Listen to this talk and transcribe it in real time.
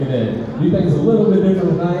Gonna do things a little bit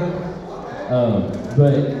different tonight.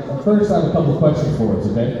 But first, I have a couple of questions for us,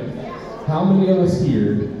 okay? How many of us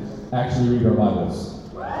here actually read our Bibles?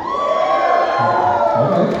 Okay.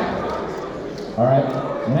 All right.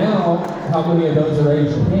 Now, how many of those that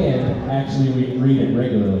raise your hand actually read it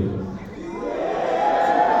regularly?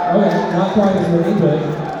 Okay, not quite as many, but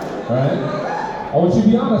all right. I want you to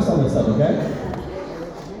be honest on this stuff, okay?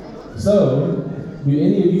 So, do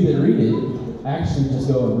any of you that read it actually just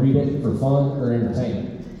go and read it for fun or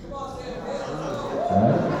entertainment?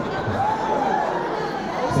 Right?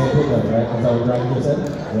 Say it though, right? Is that what Dragon just said?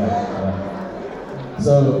 Yeah.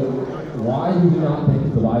 So, why do you not think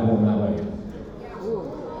of the Bible in that way?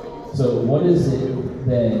 So, what is it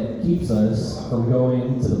that keeps us from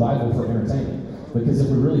going to the Bible for entertainment? Because if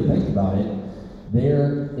we really think about it,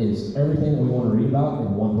 there is everything that we want to read about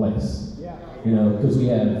in one place. You know, because we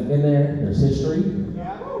have in there's history,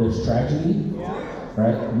 there's tragedy,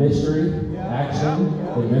 right? Mystery, action,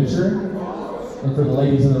 adventure, and for the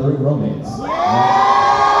ladies in the room, romance. Right?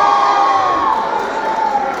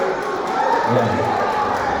 Yeah.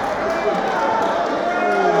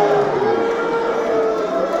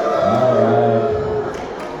 All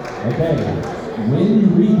right. Okay. When you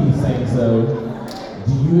read these things, though,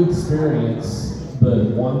 do you experience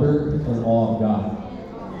the wonder and awe of God?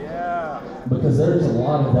 Because there's a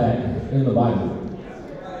lot of that in the Bible.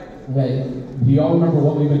 Okay, do y'all remember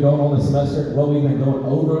what we've been going on this semester? What we've been going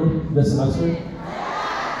over this semester?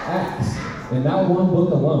 Acts. In that one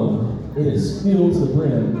book alone, it is filled to the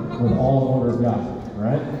brim with all the wonder of God.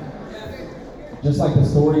 Right? Just like the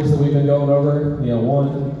stories that we've been going over. You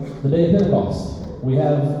know, the day of Pentecost. We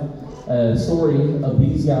have a story of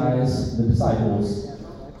these guys, the disciples,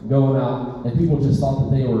 going out, and people just thought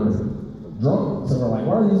that they were drunk. So we're like,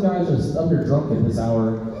 why are these guys just up here drunk at this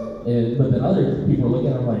hour? But then other people are looking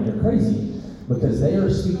at them like, you're crazy. Because they are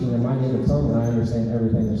speaking in my native tongue and I understand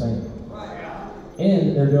everything they're saying.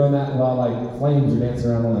 And they're doing that while like flames are dancing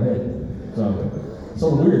around on their head. So,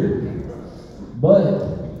 sort of weird. But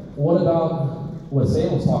what about what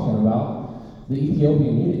Sam was talking about? The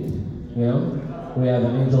Ethiopian eunuch. You know? We have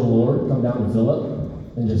an angel of the Lord come down to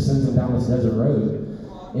Philip and just sends him down this desert road.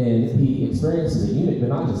 And he experiences a eunuch, but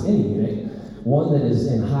not just any eunuch, one that is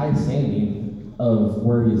in high standing of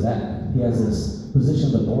where he is at. He has this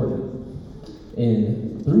position of authority.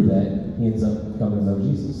 And through that, he ends up coming to know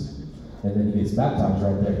Jesus. And then he gets baptized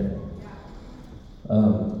right there.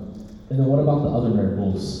 And then what about the other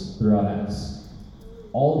miracles throughout Acts?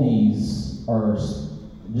 All these are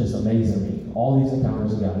just amazing to me. All these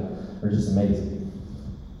encounters of God are just amazing.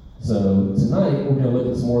 So tonight, we're going to look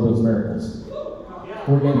at some more of those miracles.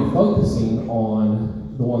 We're going to be focusing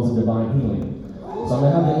on the ones of divine healing. So I'm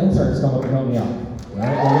going to have the interns come up and help me out. All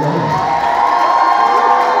right?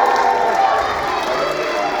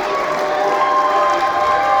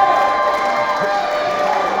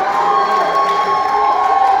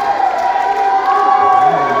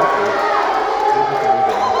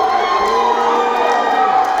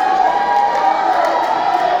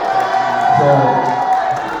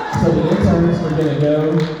 So the interns are going to go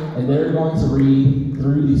and they're going to read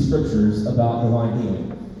through these scriptures about divine healing.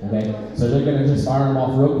 Okay? So they're going to just fire them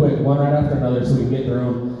off real quick, one right after another, so we can get through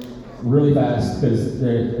them really fast, because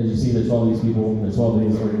as you see, there's 12 of these people, there's 12 of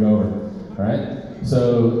these we're going to go over. Alright?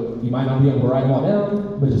 So you might not be able to write them all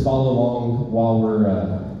down, but just follow along while we're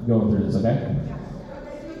going through this, okay?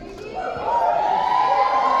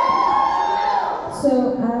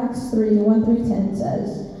 So Acts 3:1-10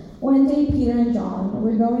 says, one day Peter and John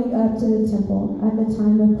were going up to the temple at the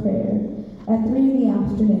time of prayer at 3 p.m.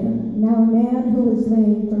 Now a man who was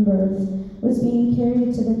lame from birth was being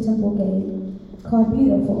carried to the temple gate, called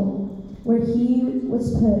Beautiful, where he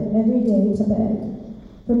was put every day to beg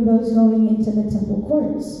from those going into the temple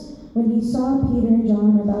courts. When he saw Peter and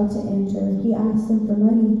John about to enter, he asked them for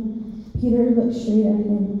money. Peter looked straight at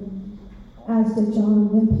him, as did John.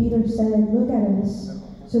 Then Peter said, "Look at us."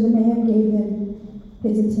 So the man gave them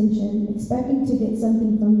his attention, expecting to get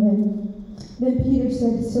something from them. Then Peter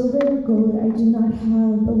said, "Silver or gold I do not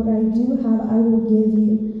have, but what I do have I will give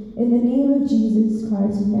you. In the name of Jesus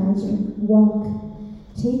Christ of Nazareth, walk."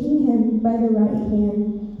 Taking him by the right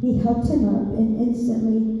hand, he helped him up, and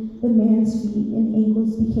instantly the man's feet and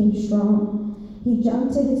ankles became strong. He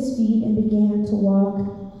jumped to his feet and began to walk.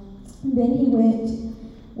 Then he went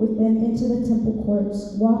with them into the temple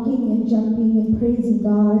courts, walking and jumping and praising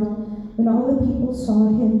God. When all the people saw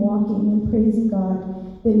him walking and praising God,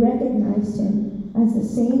 they recognized him as the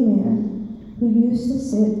same man who used to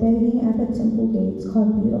sit begging at the temple gates,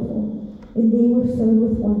 called Beautiful, and they were filled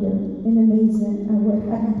with wonder and amazement at what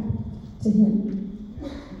had happened to him.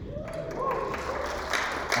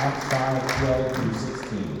 Acts 5:12 through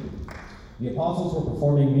 16. The apostles were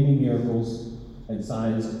performing many miracles and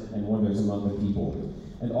signs and wonders among the people,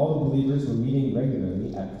 and all the believers were meeting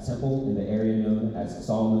regularly at the temple in the area known as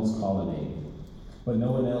Solomon's Colonnade. But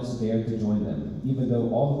no one else dared to join them, even though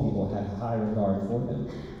all the people had high regard for them.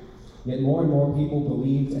 Yet more and more people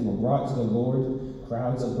believed and were brought to the Lord,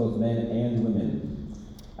 crowds of both men and women.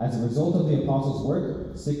 As a result of the apostles'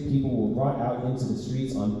 work, sick people were brought out into the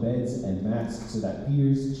streets on beds and mats so that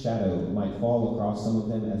Peter's shadow might fall across some of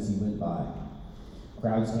them as he went by.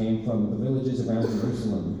 Crowds came from the villages around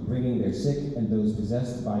Jerusalem, bringing their sick and those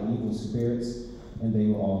possessed by evil spirits, and they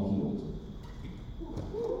were all healed.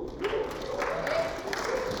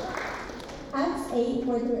 Acts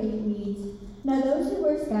 8:4-8 reads, Now those who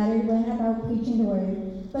were scattered went about preaching the word.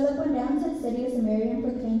 Philip went down to the city of Samaria and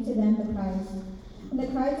proclaimed to them the Christ. And the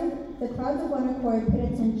crowds of one accord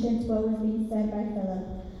paid attention to what was being said by Philip,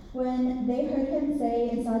 when they heard him say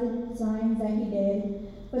and saw the signs that he did.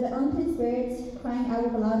 For the unclean spirits, crying out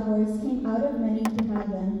with a loud voice, came out of many who had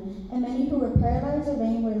them, and many who were paralyzed or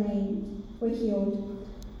lame were healed.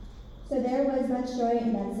 So there was much joy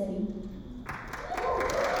in that city.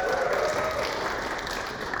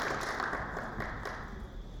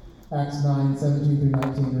 Acts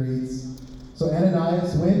 9:17-19 reads, So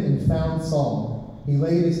Ananias went and found Saul. He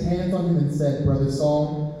laid his hands on him and said, Brother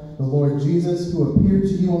Saul, the Lord Jesus, who appeared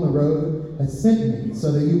to you on the road, has sent me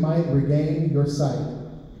so that you might regain your sight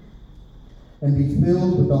and be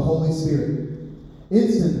filled with the Holy Spirit.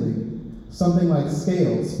 Instantly, something like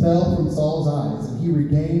scales fell from Saul's eyes, and he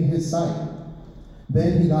regained his sight.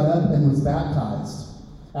 Then he got up and was baptized.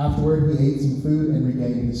 Afterward, he ate some food and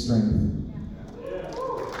regained his strength.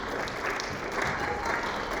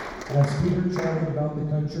 As Peter traveled about the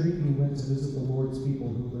country, he went to visit the Lord's people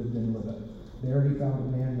who lived in Lydda. There he found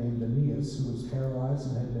a man named Aeneas who was paralyzed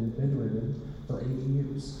and had been bedridden for 8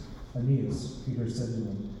 years. Aeneas, Peter said to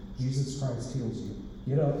him, Jesus Christ heals you.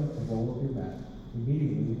 Get up and roll up your mat.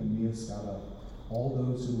 Immediately Aeneas got up. All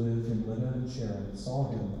those who lived in Lydda and Sharon saw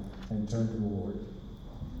him and turned to the Lord.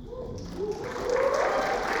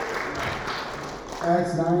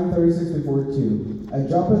 Acts 9:36-42. At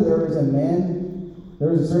Joppa there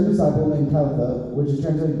was a certain disciple named Tabitha, which is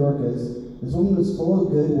translated Dorcas. This woman was full of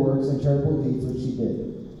good works and charitable deeds which she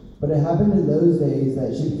did. But it happened in those days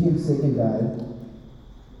that she became sick and died.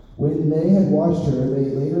 When they had washed her, they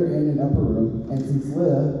laid her in an upper room, and since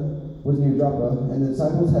Lydda was near Joppa, and the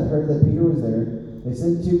disciples had heard that Peter was there, they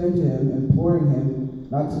sent 2 men to him, imploring him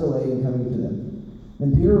not to delay in coming to them.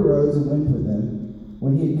 Then Peter arose and went with them.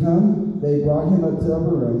 When he had come, they brought him up to the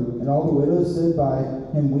upper room, and all the widows stood by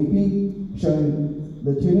him weeping, showing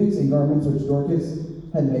the tunics and garments which Dorcas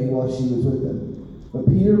had made while she was with them. But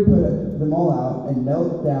Peter put them all out and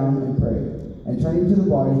knelt down and prayed. And turning to the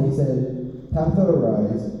body, he said, Tabitha,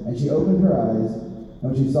 arise. And she opened her eyes, and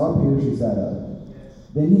when she saw Peter, she sat up.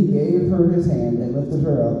 Then he gave her his hand and lifted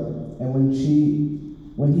her up. And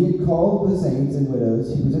when he had called the saints and widows,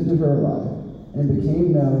 he presented her alive. And it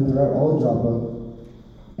became known throughout all Joppa,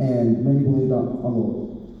 and many believed on the Lord.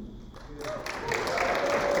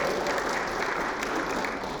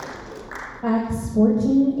 Acts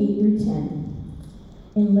 14:8-10.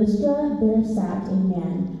 In Lystra there sat a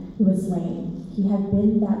man who was lame. He had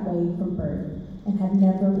been that way from birth and had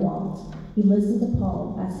never walked. He listened to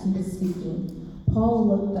Paul as he was speaking. Paul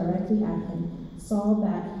looked directly at him, saw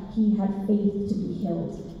that he had faith to be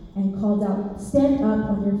healed, and called out, Stand up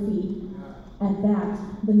on your feet. At that,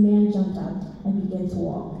 the man jumped up and began to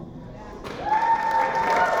walk.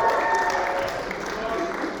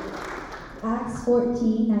 Acts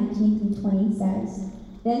 14:19-20 says,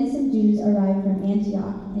 Then some Jews arrived from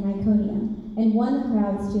Antioch and Iconium and won the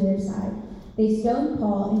crowds to their side. They stoned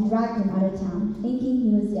Paul and dragged him out of town, thinking he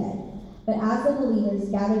was dead. But as the believers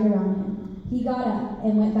gathered around him, he got up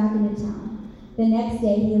and went back into town. The next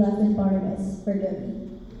day he left with Barnabas for Derbe.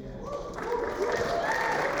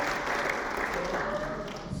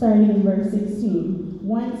 Starting in verse 16.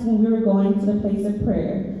 Once when we were going to the place of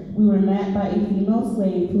prayer, we were met by a female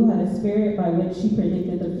slave who had a spirit by which she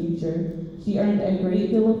predicted the future. She earned a great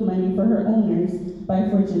deal of money for her owners by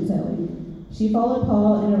fortune telling. She followed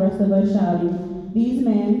Paul and the rest of us shouting, These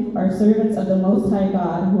men are servants of the Most High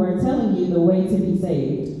God who are telling you the way to be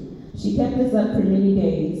saved. She kept this up for many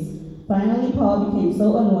days. Finally, Paul became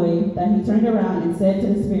so annoyed that he turned around and said to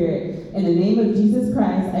the spirit, In the name of Jesus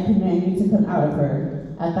Christ, I command you to come out of her.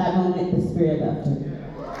 At that moment, the spirit left her.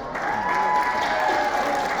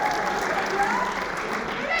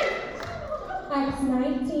 Acts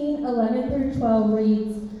 19:11-12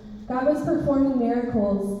 reads, God was performing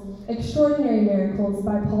miracles, extraordinary miracles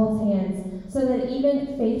by Paul's hands, so that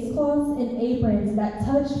even face cloths and aprons that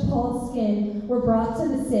touched Paul's skin were brought to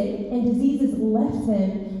the sick, and diseases left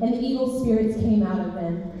them, and evil spirits came out of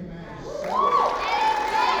them.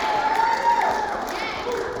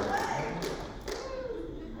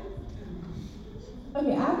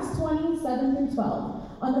 Okay, Acts 20:7 through 12.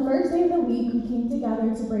 On the first day of the week, we came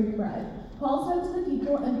together to break bread. Paul spoke to the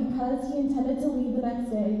people, and because he intended to leave the next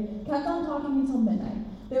day, kept on talking until midnight.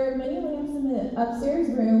 There were many lamps in the upstairs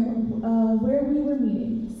room where we were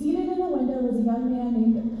meeting. Seated in a window was a young man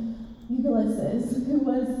named Eutychus, who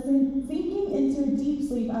was sinking into a deep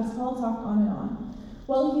sleep as Paul talked on and on.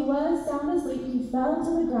 While he was sound asleep, he fell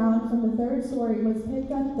to the ground from the third story and was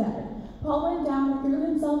picked up dead. Paul went down, threw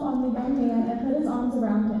himself on the young man, and put his arms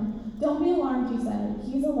around him. "Don't be alarmed," he said.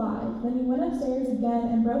 "He's alive." Then he went upstairs again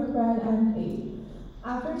and broke bread and ate.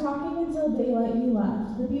 After talking until daylight, he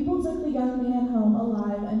left. The people took the young man home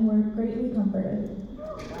alive and were greatly comforted.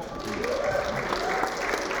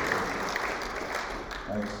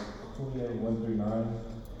 Acts 28:1-9.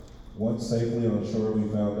 Once safely on shore, we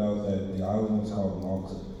found out that the island was called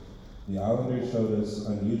Malta. The islanders showed us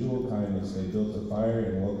unusual kindness. They built a fire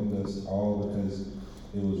and welcomed us all because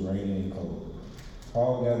it was rainy and cold.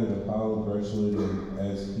 Paul gathered a pile of brushwood, and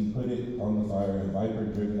as he put it on the fire, a viper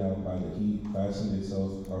driven out by the heat fastened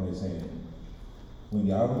itself on his hand. When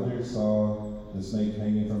the islanders saw the snake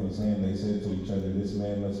hanging from his hand, they said to each other, "This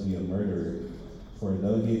man must be a murderer, for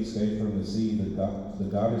though he escaped from the sea, the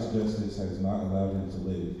goddess Justice has not allowed him to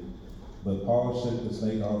live." But Paul shook the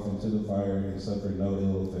snake off into the fire and suffered no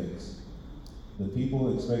ill effects. The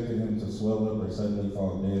people expected him to swell up or suddenly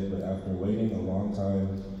fall dead, but after waiting a long time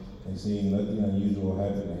and seeing nothing unusual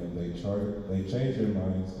happen to him, they changed their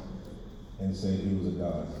minds and said he was a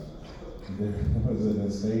god. There was an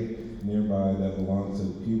estate nearby that belonged to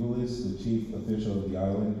Publius, the chief official of the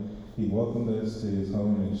island. He welcomed us to his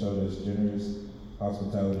home and showed us generous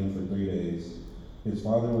hospitality for 3 days. His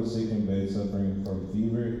father was sick in bed, suffering from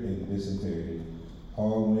fever and dysentery.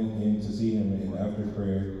 Paul went in to see him, and after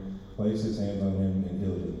prayer, placed his hands on him and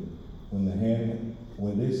healed him.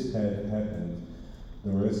 When this had happened,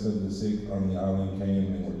 the rest of the sick on the island came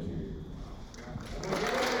and were cured.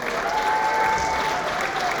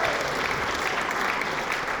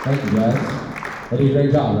 Thank you, guys. They did a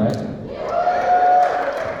great job, right?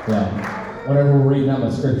 Yeah. Whenever we're reading out my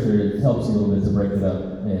scripture, it helps a little bit to break it up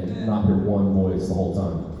and not hear one voice the whole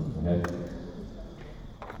time. Okay?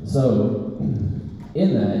 So,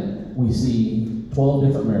 in that, we see 12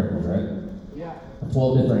 different miracles, right? Yeah.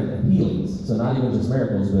 12 different healings. So not even just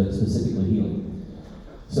miracles, but specifically healing.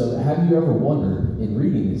 So have you ever wondered, in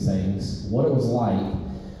reading these things, what it was like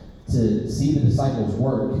to see the disciples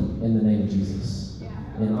work in the name of Jesus? Yeah.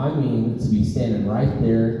 And I mean to be standing right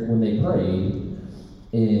there when they prayed,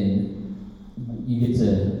 and you get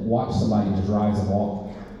to watch somebody just rise and walk.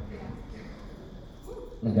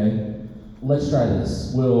 Okay? Let's try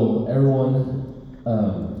this. Will everyone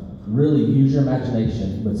really use your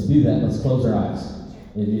imagination? But to do that, let's close our eyes.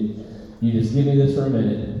 If you just give me this for a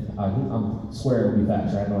minute. I swear it'll be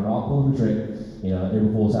fast, right? I'm not pulling the trick. You know,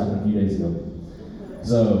 April Fool's happened a few days ago.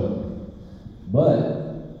 So,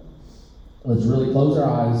 but let's really close our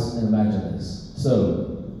eyes and imagine this.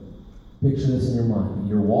 So, picture this in your mind.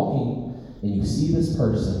 You're walking and you see this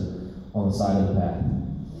person on the side of the path.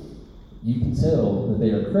 You can tell that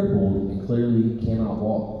they are crippled and clearly cannot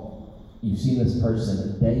walk. You've seen this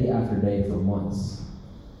person day after day for months.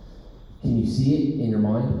 Can you see it in your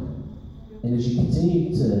mind? And as you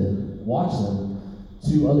continue to watch them,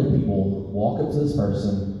 2 other people walk up to this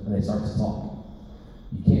person and they start to talk.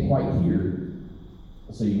 You can't quite hear,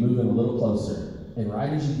 so you move in a little closer. And right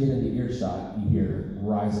as you get into earshot, you hear,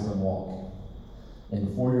 "Rise up and walk." And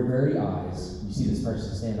before your very eyes, you see this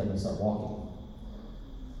person stand up and start walking.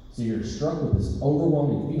 So you're struck with this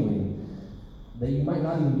overwhelming feeling that you might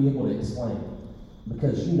not even be able to explain,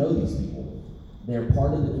 because you know these people. They're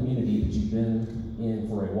part of the community that you've been in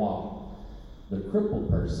for a while. The crippled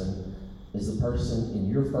person is the person in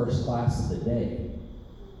your first class of the day,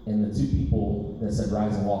 and the 2 people that said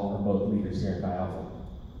rise and walk are both leaders here in Chi Alpha.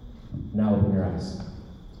 Now open your eyes.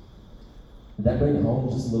 Did that bring it home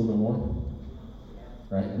just a little bit more?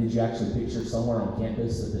 Right? Did you actually picture somewhere on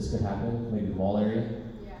campus that this could happen? Maybe the mall area?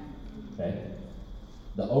 Yeah. Okay.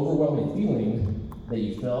 The overwhelming feeling that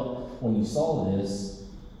you felt when you saw this,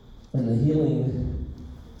 and the healing,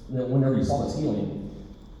 that whenever you saw this healing,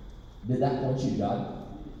 did that point you to God?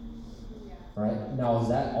 Yeah. Right? Now, is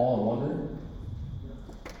that all in wonder?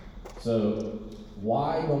 So,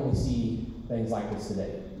 why don't we see things like this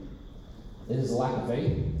today? Is it a lack of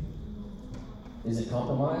faith? Is it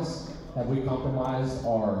compromise? Have we compromised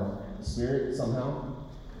our spirit somehow?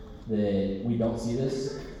 that we don't see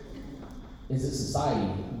this? Is it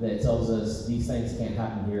society that tells us these things can't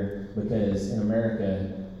happen here because in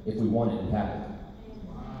America, if we want it, it happen?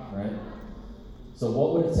 Right? So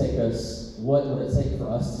what would it take for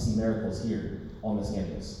us to see miracles here on this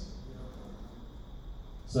campus?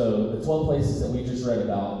 So the 12 places that we just read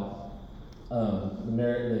about,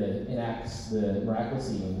 in Acts, the miraculous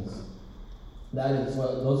healings,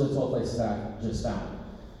 those are 12 places that I just found.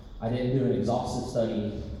 I didn't do an exhaustive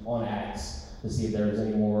study on Acts to see if there was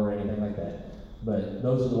any more or anything like that. But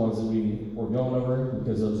those are the ones that we were going over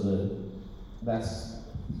because those are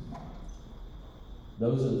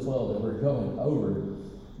the 12 that we're going over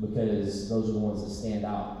because those are the ones that stand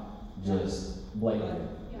out just blatantly.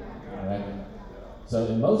 All right? So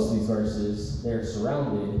in most of these verses, they're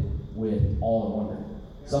surrounded with awe and wonder.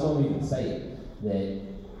 Some of them even say that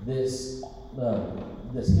this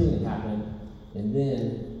healing happened, and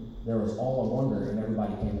then there was awe and wonder, and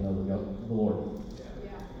everybody came to know the Lord.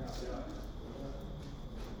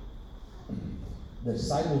 The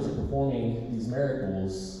disciples are performing these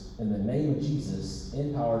miracles in the name of Jesus,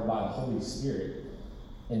 empowered by the Holy Spirit.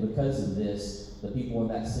 And because of this, the people in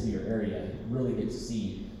that city or area really get to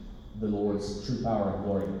see the Lord's true power and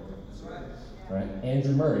glory. Right?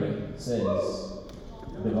 Andrew Murray says,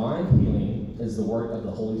 divine healing is the work of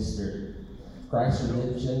the Holy Spirit. Christ's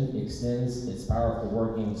redemption extends its powerful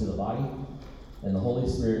working to the body, and the Holy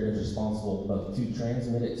Spirit is responsible both to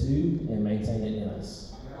transmit it to and maintain it in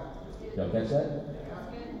us. Y'all catch that?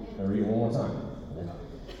 I'll read it one more time.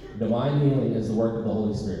 Divine healing is the work of the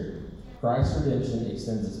Holy Spirit. Christ's redemption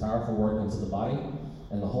extends its powerful work into the body,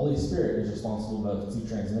 and the Holy Spirit is responsible both to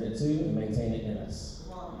transmit it to and maintain it in us.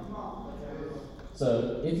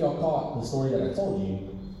 So if y'all caught the story that I told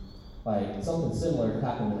you, like something similar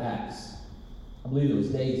happened in Acts. I believe it was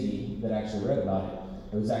Daisy that actually read about it.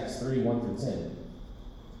 It was Acts 3, 1 through 10,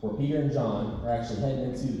 where Peter and John are actually heading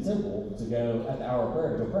into the temple to go at the hour of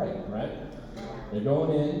prayer to go pray, right? They're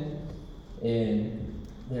going in, and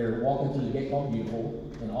they're walking through the gate called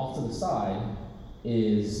Beautiful, and off to the side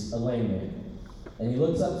is a lame man. And he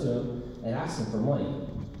looks up to him and asks him for money.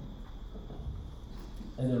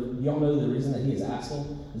 And y'all know the reason that he is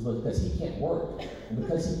asking is because he can't work. And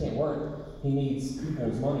because he can't work, he needs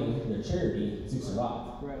people's money, their charity, to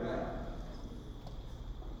survive.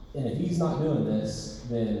 And if he's not doing this,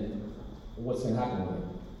 then what's going to happen with him?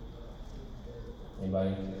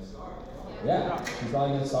 Anybody? Yeah, he's probably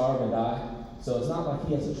going to starve and die. So it's not like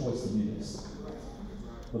he has a choice to do this.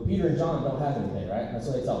 But Peter and John don't have anything, right? That's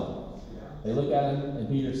what they tell him. They look at him, and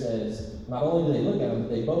Peter says, not only do they look at him, but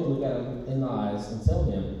they both look at him in the eyes and tell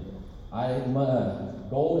him,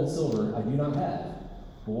 gold and silver I do not have,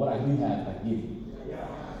 but what I do have I give you.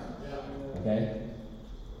 Okay?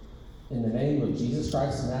 In the name of Jesus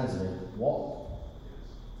Christ of Nazareth, walk.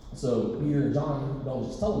 So Peter and John don't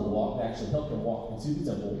just tell him to walk, they actually help him walk into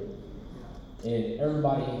the temple, and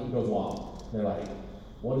everybody goes wild. They're like,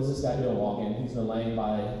 what is this guy doing walking? He's been laying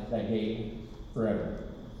by that gate forever.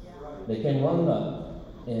 They came running up,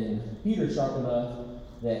 and Peter's sharp enough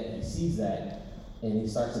that he sees that, and he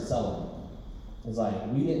starts to tell them. It's like,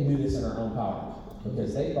 we didn't do this in our own power,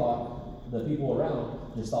 because they thought, the people around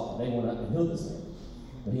just thought that they went up and healed this man.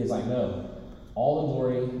 But he is like, no, all the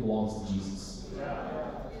glory belongs to Jesus.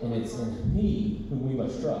 And it's in he whom we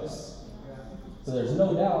must trust. So there's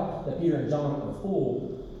no doubt that Peter and John are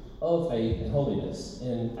full of faith and holiness.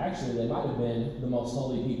 And actually, they might have been the most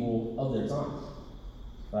holy people of their time.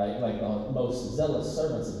 Right? Like the most zealous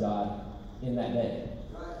servants of God in that day.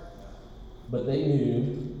 But they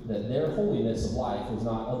knew that their holiness of life was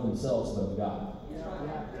not of themselves, but of God.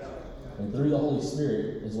 And through the Holy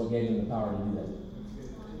Spirit is what gave them the power to do that.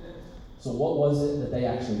 So what was it that they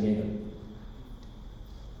actually gave him?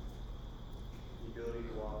 The ability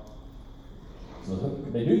to walk. So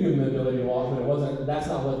they do give him the ability to walk, but that's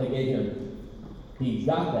not what they gave him. He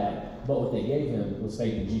got that, but what they gave him was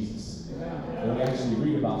faith in Jesus. And we actually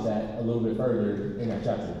read about that a little bit further in that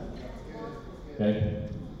chapter. Okay?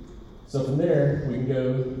 So from there, we can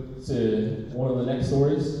go to one of the next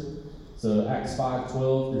stories. So Acts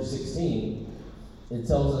 5:12 through 16, it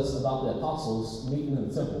tells us about the apostles meeting in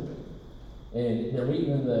the temple. And they're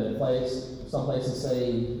meeting in the place, some places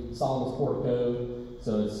say Solomon's portico,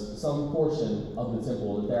 so it's some portion of the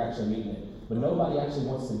temple that they're actually meeting in. But nobody actually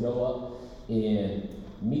wants to go up and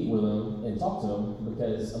meet with them and talk to them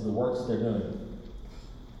because of the works that they're doing.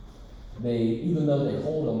 Even though they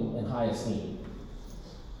hold them in high esteem.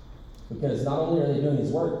 Because not only are they doing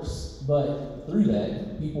these works, but through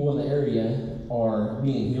that, people in the area are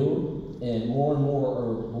being healed and more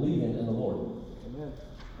are believing in the Lord. Amen.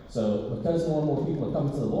 So because more and more people are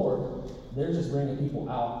coming to the Lord, they're just bringing people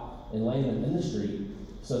out and laying them in the street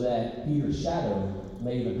so that Peter's shadow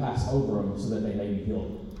may even pass over them so that they may be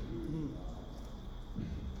healed.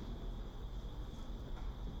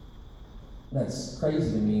 That's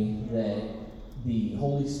crazy to me that the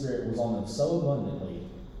Holy Spirit was on them so abundantly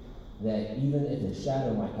that even if his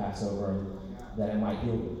shadow might pass over them, that it might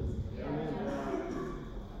heal them.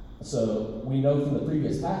 So we know from the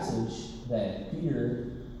previous passage that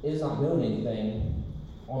Peter is not doing anything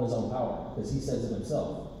on his own power, because he says it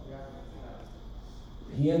himself.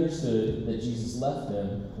 He understood that Jesus left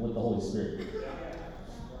him with the Holy Spirit.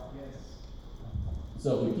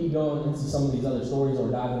 So if we keep going into some of these other stories or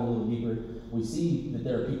diving a little deeper, we see that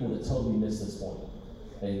there are people that totally miss this point.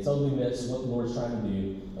 They totally miss what the Lord's trying to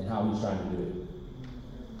do and how he's trying to do it.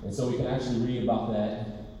 And so we can actually read about that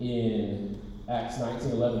in Acts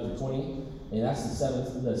 19, 11 through 20. And that's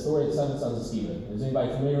the story of the 7 sons of Stephen. Is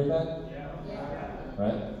anybody familiar with that? Yeah.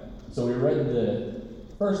 Right? So we read the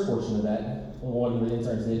first portion of that, one of the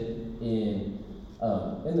interns did, in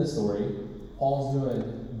the story. Paul's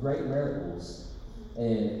doing great miracles,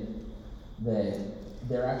 and that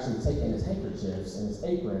they're actually taking his handkerchiefs and his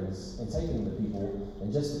aprons and taking them to people,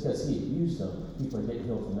 and just because he had used them, people are getting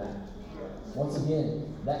healed from that. Once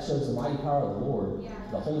again, that shows the mighty power of the Lord.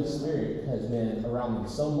 The Holy Spirit has been around them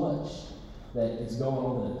so much that it's going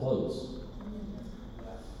over their clothes.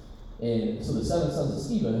 And so the 7 sons of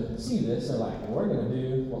Sceva see this, they're like, well, we're going to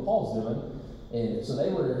do what Paul's doing. And so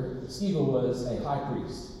Sceva was a high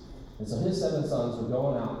priest. And so his 7 sons were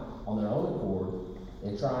going out on their own accord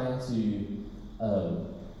and trying to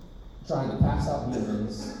cast out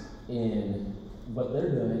demons. And what they're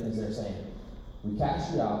doing is they're saying, we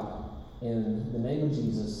cast you out in the name of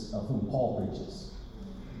Jesus, of whom Paul preaches.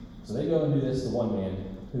 So they go and do this to one man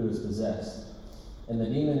who is possessed. And the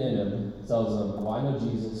demon in him tells them, well, I know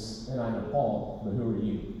Jesus and I know Paul, but who are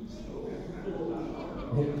you?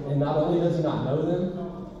 And not only does he not know them,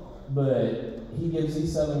 but he gives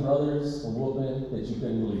these 7 brothers a whooping that you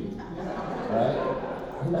couldn't believe. Right?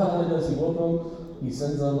 And not only does he whoop them, he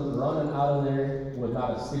sends them running out of there with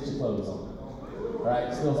not a stitch of clothes on.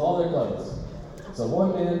 Right? Steals all their clothes. So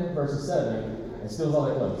 1 man versus 7, and steals all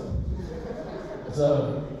their clothes.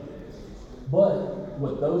 So, but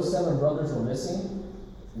what those 7 brothers were missing,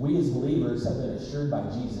 we as believers have been assured by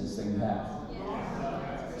Jesus that we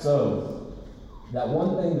have. So, that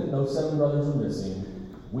one thing that those 7 brothers were missing,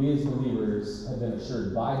 we as believers have been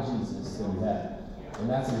assured by Jesus that we have. And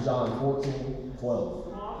that's in John 14, 12.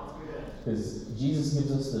 Because Jesus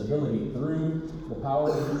gives us the ability through the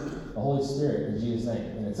power of the Holy Spirit in Jesus'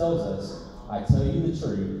 name. And it tells us, I tell you the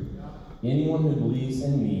truth, anyone who believes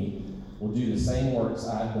in me will do the same works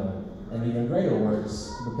I have done, and even greater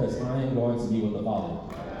works, because I am going to be with the Father.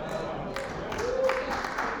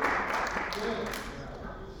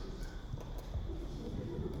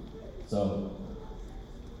 So,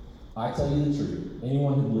 I tell you the truth,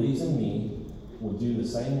 anyone who believes in me will do the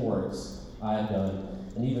same works I have done,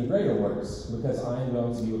 and even greater works, because I am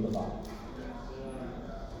going to be with the Father.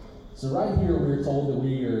 So right here, we're told that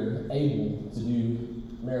we are able to do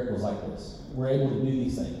miracles like this. We're able to do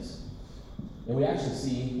these things. And we actually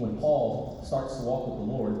see when Paul starts to walk with the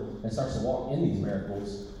Lord and starts to walk in these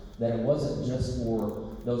miracles, that it wasn't just for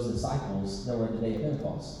those disciples that were at the day of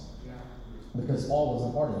Pentecost. Because Paul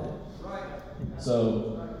wasn't part of that.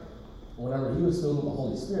 So whenever he was filled with the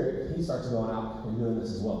Holy Spirit, he starts going out and doing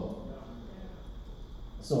this as well.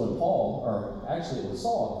 So when Paul, or actually it was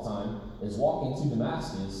Saul at the time, is walking to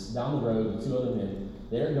Damascus down the road with 2 other men,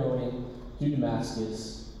 they're going to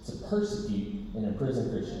Damascus to persecute and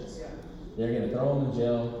imprison Christians. They're going to throw them in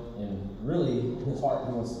jail, and really, his heart,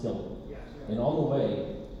 he wants to kill them. And on the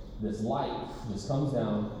way, this light just comes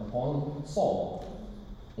down upon Saul,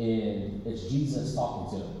 and it's Jesus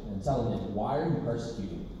talking to him and telling him, why are you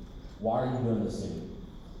persecuting me? Why are you doing this to me?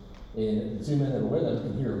 And the 2 men that are with him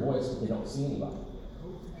can hear a voice, but they don't see anybody.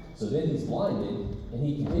 So then he's blinded, and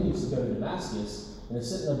he continues to go to Damascus, and is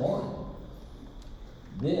sitting there blind.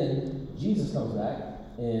 Then Jesus comes back,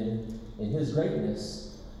 and in his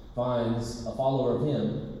greatness, finds a follower of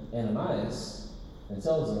him, Ananias, and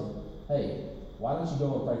tells him, hey, why don't you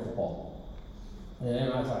go and pray for Paul? And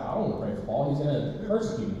Ananias is like, I don't want to pray for Paul. He's going to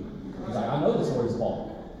persecute me. He's like, I know the stories of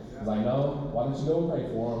Paul. He's like, no, why don't you go and pray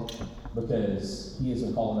for him? Because he has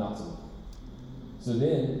been calling out to me. So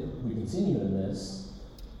then we continue in this.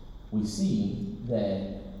 We see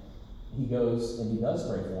that he goes and he does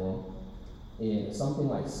pray for him, and something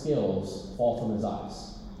like scales fall from his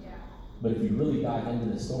eyes. But if you really dive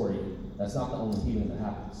into this story, that's not the only healing that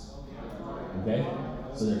happens. Okay?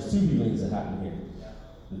 So there's 2 healings that happen here.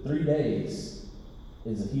 The 3 days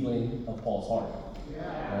is a healing of Paul's heart.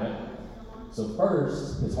 Right? So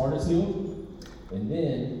first, his heart is healed, and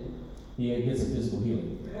then he gets a physical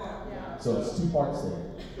healing. So it's two parts there.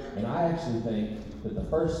 And I actually think that the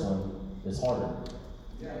first one is harder.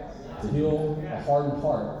 To heal a hardened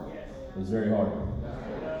heart is very hard.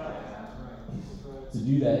 To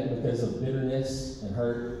do that because of bitterness and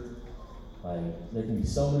hurt, like there can be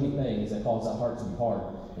so many things that cause that heart to be hard.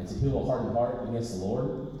 And to heal a hardened heart against the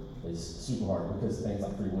Lord is super hard because of things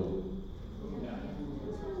like free will.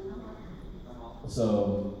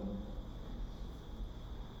 So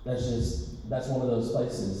that's one of those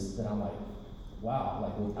places that I'm like, wow,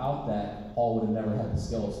 like without that, Paul would have never had the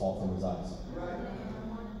scales fall from his eyes.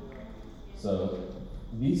 So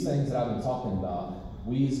these things that I've been talking about,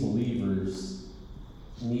 we as believers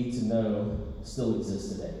need to know still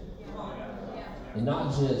exist today. And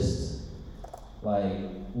not just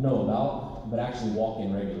like know about, but actually walk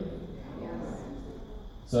in regularly.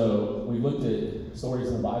 So we looked at stories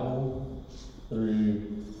in the Bible through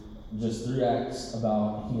Acts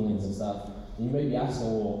about healings and stuff. And you may be asking,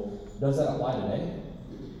 well, does that apply today?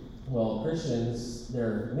 Well, Christians, there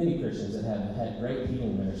are many Christians that have had great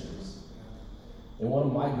healing ministries. And one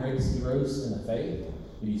of my greatest heroes in the faith,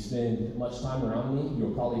 if you spend much time around me,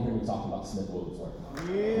 you'll probably hear me talk about Smith Wigglesworth.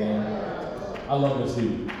 And I love this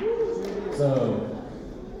dude. So,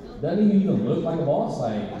 doesn't he even look like a boss?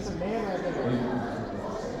 Like, that's a man right there.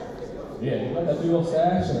 Yeah, he got that big old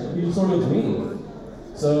stash, and he just sort of looks mean.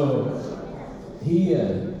 So, he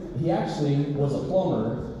actually was a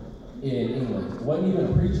plumber in England. Wasn't even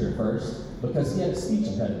a preacher at first because he had a speech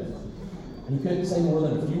impediment. He couldn't say more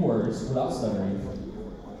than a few words without stuttering.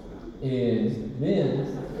 And then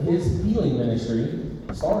his healing ministry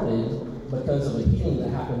started because of a healing that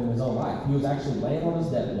happened in his own life. He was actually laying on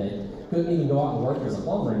his deathbed, couldn't even go out and work as a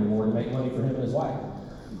plumber anymore to make money for him and his wife.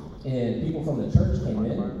 And people from the church came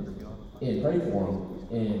in and prayed for him.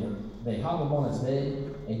 And they hop him on his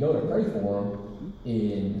bed and go to pray for him.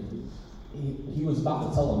 And he was about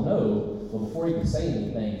to tell them no, but before he could say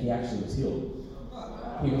anything, he actually was healed.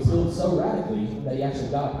 He was healed so radically that he actually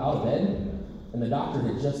got up out of bed, and the doctor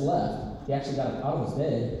had just left. He actually got up out of his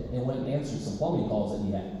bed and went and answered some plumbing calls that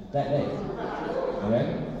he had that day.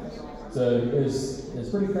 Okay? So it's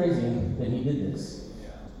pretty crazy that he did this.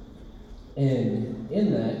 And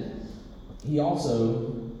in that, he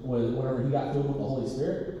also, whenever he got filled with the Holy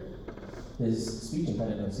Spirit, his speech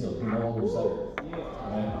impediment was healed. He no longer stuttered.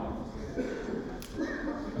 Okay?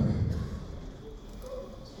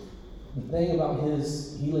 The thing about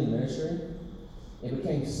his healing ministry, it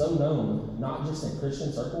became so known, not just in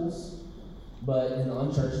Christian circles, but in the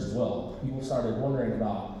unchurched as well. People started wondering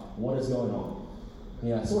about what is going on. You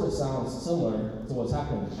know, it sort of sounds similar to what's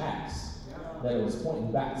happening in Acts, that it was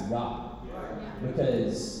pointing back to God.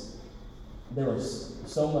 Because there was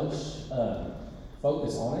so much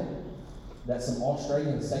focus on it that some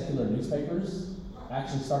Australian secular newspapers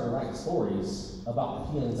actually started writing stories about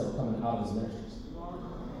the healings that were coming out of his ministries.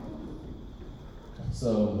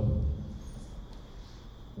 So,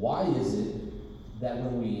 why is it that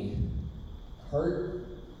when we hurt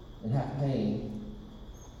and have pain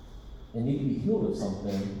and need to be healed of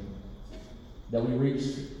something, that we reach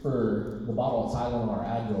for the bottle of Tylenol or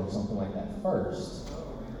Advil or something like that first,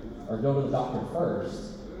 or go to the doctor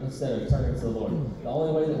first, instead of turning to the Lord? The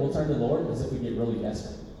only way that we'll turn to the Lord is if we get really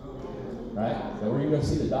desperate, right? That we're going to go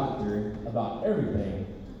see the doctor about everything,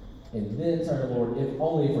 and then turn to the Lord,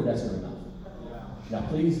 only if we're desperate enough. Now,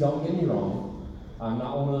 please don't get me wrong. I'm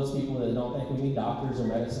not one of those people that don't think we need doctors or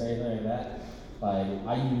medicine or anything like that.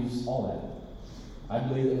 I use all that. I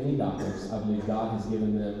believe that we need doctors. I believe God has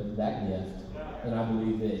given them that gift. And I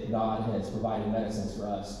believe that God has provided medicines for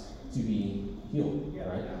us to be healed,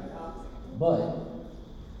 right? But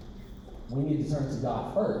we need to turn to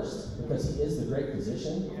God first because He is the great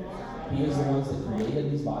physician. He is the one that created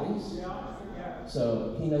these bodies.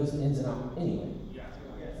 So He knows the ins and outs anyway.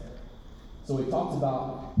 So we talked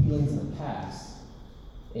about healings in the past,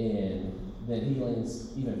 and then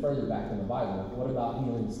healings even further back in the Bible. What about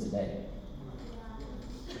healings today?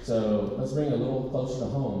 So let's bring it a little closer to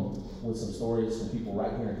home with some stories from people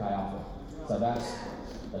right here in Chi Alpha. So I've asked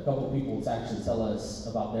a couple of people to actually tell us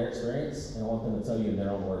about their experience, and I want them to tell you in their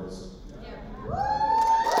own words.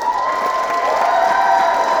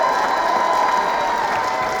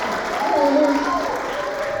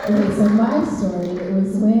 Okay, so my story,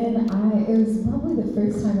 it was probably the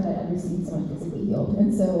first time that I'd ever seen someone physically healed.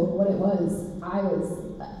 And so what it was, I was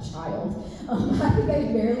a child. I think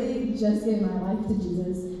I barely just gave my life to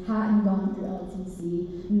Jesus, hadn't gone through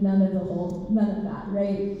LTC, none of that,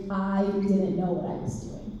 right? I didn't know what I was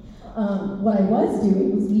doing. What I was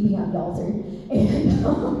doing was weeping at the altar. And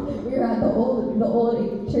we were at the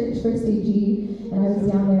old church, First AG, and I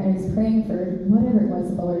was down there and I was praying for whatever it was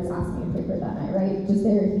that the Lord was asking me to pray for that night, right? Just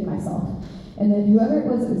there to be myself. And then whoever it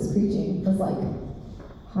was that was preaching was like,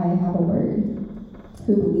 I have a word.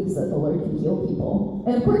 Who believes that the Lord can heal people?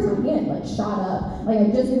 And of course my hand shot up. I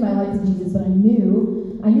just gave my life to Jesus, but I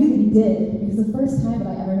knew that he did. Because the first time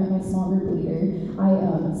that I ever met my small group leader, I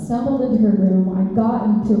stumbled into her room, I got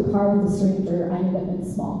into a car with a stranger, I ended up in a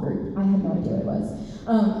small group. I had no idea what it was.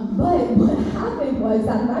 But what happened was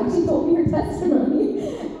that night she told me her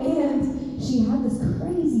testimony, and she had this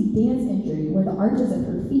crazy dance injury where the arches of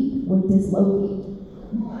her feet would dislocate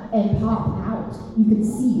and pop out. You could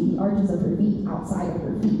see the arches of her feet outside of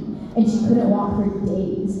her feet. And she couldn't walk for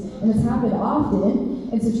days. And this happened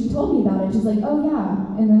often. And so she told me about it. She's like, oh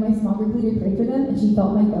yeah. And then my small group leader prayed for them and she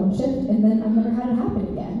felt my bone shift. And then I never had it happen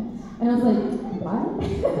again. And I was like, what?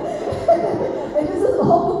 And this was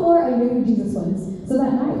all before I knew who Jesus was. So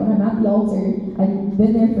that night when I'm at the altar, I'd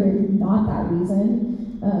been there for not that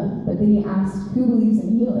reason. But then he asked, who believes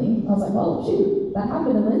in healing? I was like, well, shoot, that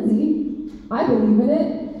happened to Lindsay. I believe in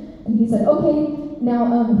it. And he said, okay, now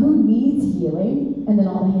who needs healing? And then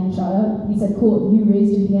all the hands shot up. He said, cool, if you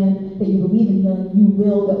raised your hand that you believe in healing, you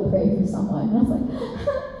will go pray for someone. And I was like,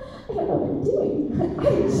 I don't know what I'm doing.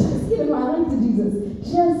 I just given my life to Jesus.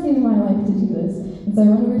 Just given my life to Jesus. And so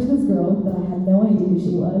I went over to this girl that I had no idea who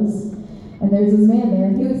she was. And there's this man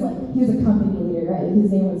there. He was a company leader, right?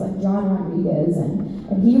 His name was John Rodriguez.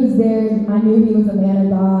 And he was there, and I knew he was a man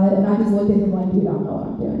of God. And I just looked at him like, dude, I don't know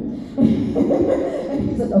what I'm doing. And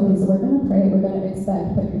he's like, okay, so we're going to pray. We're going to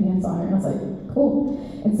expect, put your hands on her. And I was like, cool.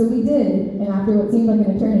 And so we did. And after what seemed like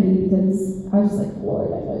an eternity, because I was just like, Lord,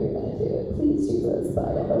 I know you're going to do it. Please, Jesus,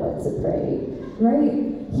 but I don't know what to pray. Right?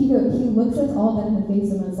 He looks us all dead in the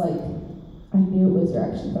face and was like, I knew it was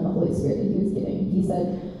direction from the Holy Spirit that he was giving. He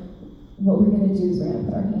said, what we're going to do is we're going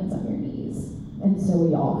to put our hands on your knees. And so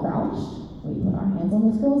we all crouched. We put our hands on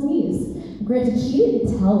this girl's knees. Granted, she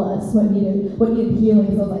didn't tell us what needed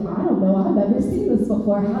healing, so I was like, I don't know, I've never seen this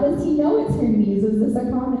before. How does he know it's her knees? Is this a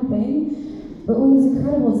common thing? But what was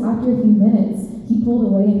incredible is after a few minutes, he pulled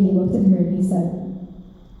away and he looked at her and he said,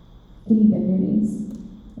 can you bend your knees?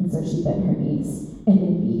 And so she bent her knees and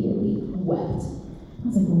immediately wept. I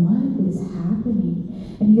was like, what is happening?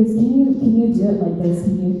 And he goes, can you do it like this?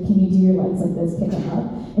 Can you do your legs like this, kick them up?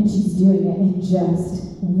 And she's doing it and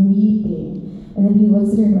just weeping. And then he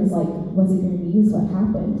looks at her and was like, was it your knees? What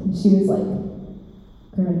happened? And she was like,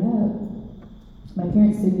 growing up, my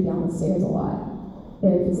parents threw me down the stairs a lot. They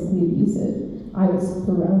were physically abusive. I was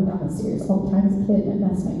thrown down the stairs all the time as a kid and it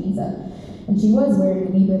messed my knees up. And she was wearing a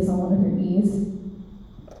knee brace on one of her knees.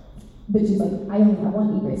 But she's like, I only have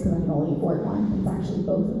one knee brace because I can only afford one. It's actually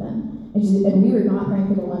both of them. And we were not praying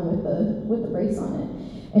for the one with the brace on it.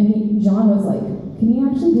 And John was like, can you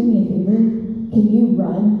actually do me a favor? Can you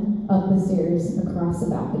run up the stairs, across the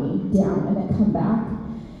balcony, down, and then come back?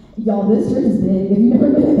 Y'all, this church is big. If you've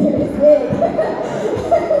never been in there, it's big.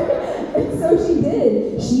 And so she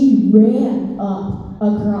did. She ran up,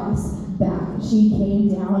 across, back. She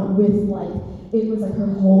came down with it was like her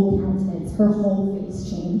whole countenance, her whole face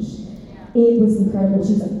changed. It was incredible.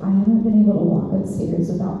 She's like, I haven't been able to walk upstairs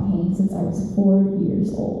without pain since I was 4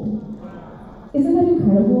 years old. Isn't that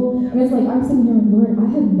incredible? And it's like, I'm sitting here like, Lord, I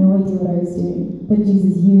had no idea what I was doing. But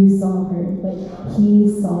Jesus, you saw her. He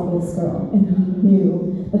saw this girl, and he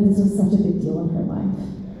knew that this was such a big deal in her life.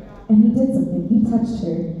 And he did something. He touched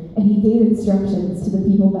her, and he gave instructions to the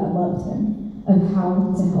people that loved him of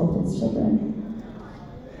how to help his children.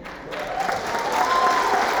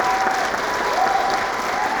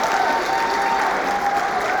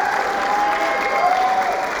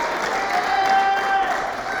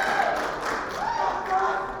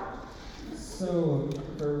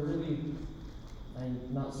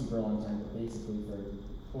 Not super long time, but basically for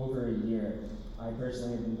over a year, I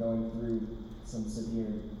personally have been going through some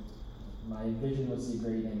severe, my vision was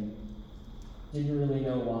degrading, didn't really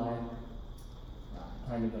know why,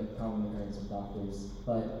 kind of a common occurrence with doctors,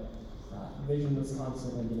 but vision was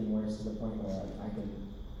constantly getting worse to the point where I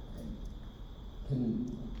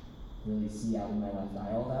couldn't really see out of my left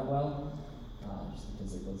eye all that well, just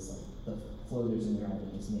because it was the floaters in your eye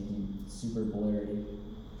that just make you super blurry.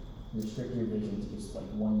 Restrict your vision to just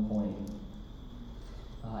 1 point.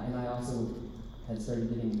 And I also had started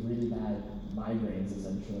getting really bad migraines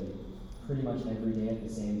essentially, pretty much every day at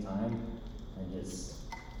the same time. And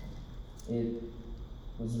it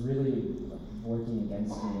was really working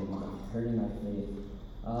against me and hurting my faith.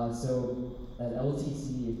 So at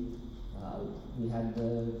LTC, we had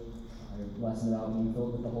the lesson about being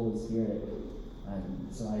filled with the Holy Spirit. And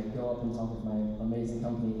so I go up and talk with my amazing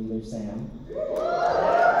company leader, Sam.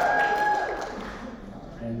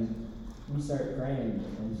 And we start praying,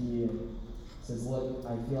 and he says, look,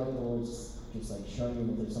 I feel like the Lord's just like showing me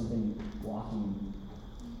that there's something blocking me,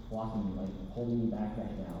 like holding me back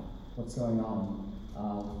right now. What's going on?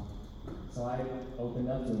 So I opened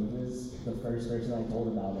up to him. He was the first person I told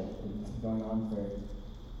about it. It was going on for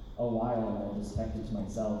a while, and I just kept it to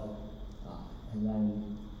myself. And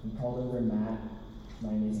then he called over Matt, my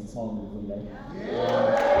amazing small group leader.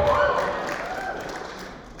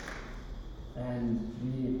 And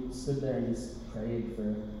we stood there and just prayed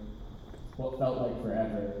for what felt like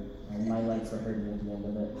forever, and my legs were hurting at the end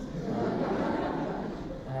of it.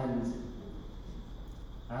 And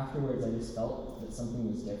afterwards, I just felt that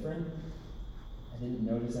something was different. I didn't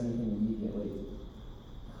notice anything immediately,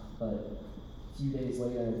 but a few days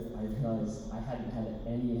later, I realized I hadn't had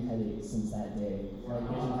any headaches since that day. My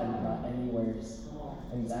vision hadn't got any worse,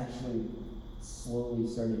 and it's actually slowly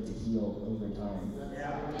started to heal over time.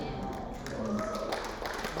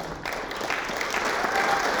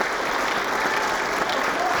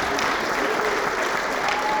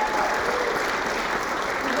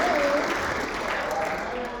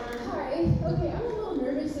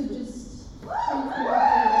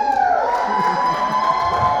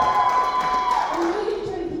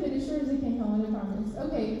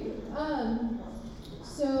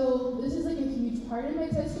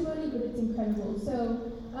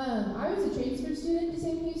 I was a transfer student to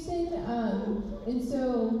Sam Houston, and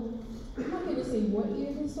so I'm not going to say what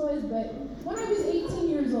year this was, but when I was 18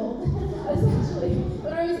 years old, essentially,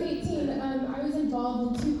 when I was 18, I was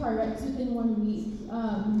involved in 2 car wrecks within 1 week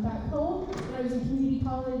back home when I was in community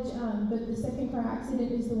college, but the second car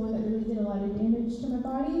accident is the one that really did a lot of damage to my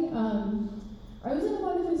body. I was in a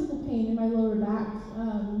lot of physical pain in my lower back.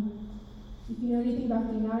 If you know anything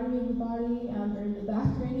about the anatomy of the body or the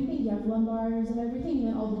back or anything, you have lumbars and everything, and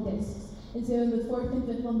then all the discs. And so in the 4th and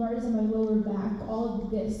 5th lumbars in my lower back, all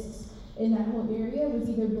of the discs in that whole area was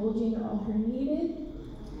either bulging or all herniated.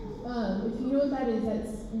 If you know what that is,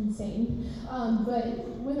 that's insane. But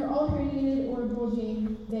when they're all herniated or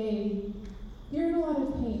bulging, you're in a lot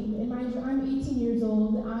of pain. And mind you, I'm 18 years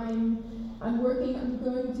old. I'm working, I'm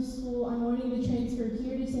going to school, I'm wanting to transfer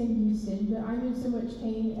here to Sam Houston, but I'm in so much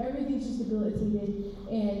pain, everything's just debilitated,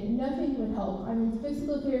 and nothing would help. I'm in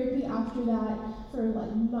physical therapy after that for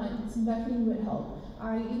like months, nothing would help.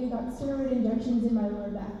 I even got steroid injections in my lower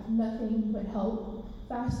back, nothing would help.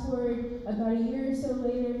 Fast forward about a year or so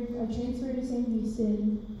later, I transferred to Sam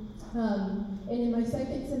Houston. And in my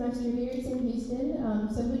second semester here at Sam Houston,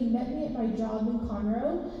 somebody met me at my job in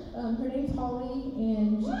Conroe. Her name's Holly,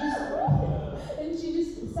 and she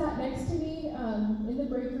just sat next to me in the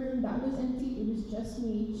break room. That was empty. It was just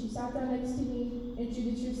me. She sat down next to me,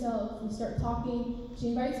 introduced herself. We start talking. She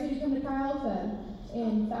invites me to come to Chi Alpha.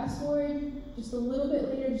 And fast forward, just a little bit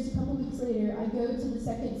later, just a couple weeks later, I go to the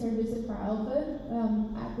second service of Chi Alpha.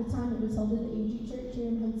 At the time, it was held at the AG Church here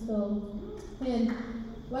in Huntsville. And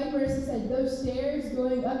like Marissa said, those stairs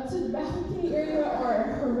going up to the balcony area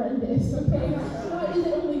are horrendous, okay? Not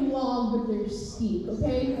only long, but they're steep,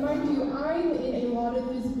 okay? Mind you, I'm in a lot of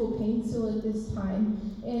physical pain still at this time,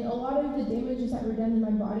 and a lot of the damages that were done in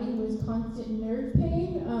my body was constant nerve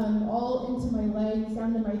pain, all into my legs,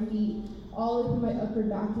 down to my feet, all into my upper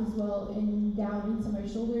back as well, and down into my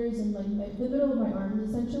shoulders and like the middle of my arms,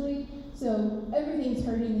 essentially. So everything's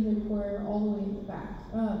hurting in the core, all the way in the back.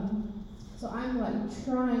 So I'm like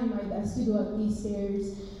trying my best to go up these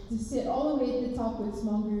stairs, to sit all the way at the top with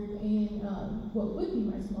small group and what would be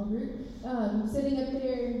my small group, sitting up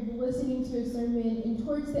there, listening to a sermon, and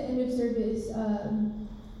towards the end of service,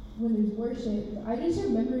 when there's worship, I just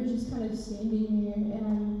remember just kind of standing there, and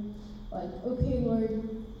I'm like, okay,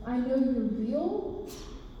 Lord, I know you're real,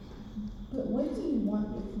 but what do you want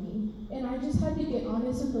with me? And I just had to get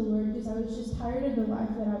honest with the Lord because I was just tired of the life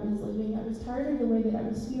that I was living. I was tired of the way that I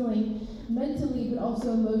was feeling mentally, but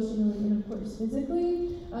also emotionally, and of course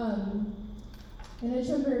physically. And I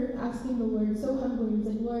just remember asking the Lord so humbly, I was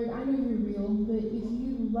like, Lord, I know you're real, but if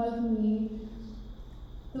you love me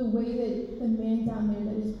the way that the man down there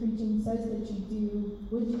that is preaching says that you do,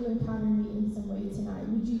 would you encounter me in some way tonight?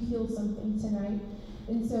 Would you heal something tonight?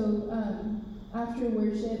 And so after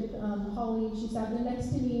worship, Holly, she sat there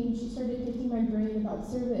next to me and she started picking my brain about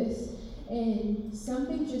service, and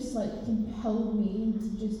something just like compelled me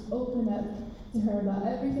to just open up to her about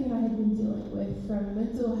everything I had been dealing with, from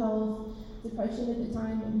mental health, depression at the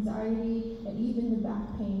time, anxiety, and even the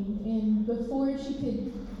back pain. And before she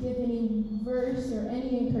could give any verse or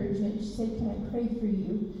any encouragement, she said, "Can I pray for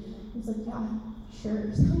you?" I was like, "Yeah,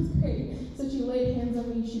 sure, sounds great." So she laid hands on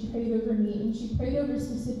me, she prayed over me, and she prayed over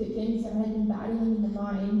specific things that I had been battling in the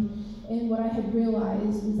mind. And what I had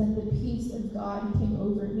realized was that the peace of God came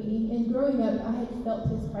over me. And growing up, I had felt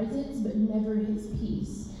his presence, but never his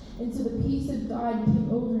peace. And so the peace of God came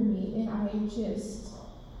over me, and I just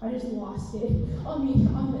lost it on the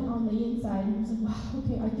inside. And I was like, wow,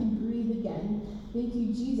 okay, I can breathe again. Thank you,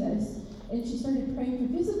 Jesus. And she started praying for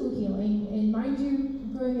physical healing. And mind you,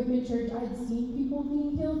 growing up in church, I had seen people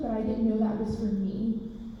being healed, but I didn't know that was for me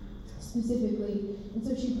specifically. And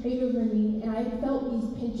so she prayed over me, and I felt these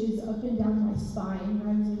pinches up and down my spine. And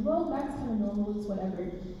I was like, well, that's kind of normal, it's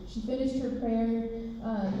whatever. She finished her prayer,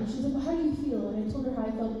 and she's like, well, how do you feel? And I told her how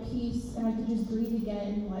I felt peace, and I could just breathe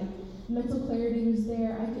again. Like, mental clarity was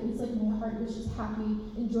there. It's like my heart was just happy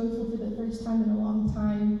and joyful for the first time in a long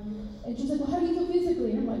time. And she's like, well, how do you feel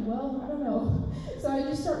physically? And I'm like, well, I don't know. So I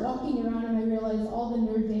just start walking around, and I realize all the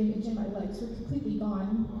nerve damage in my legs were completely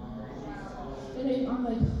gone. And I'm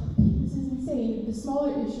like, this is insane. The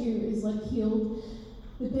smaller issue is like healed.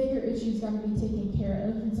 The bigger issue's got to be taken care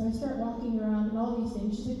of. And so I start walking around and all these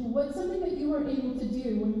things. She's like, well, what's something that you weren't able to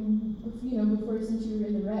do before since you were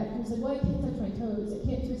in the wreck? I was like, well, I can't touch my toes. I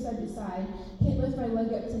can't twist side to side. Can't lift my leg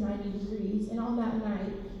up to 90 degrees. And on that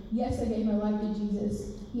night, yes, I gave my life to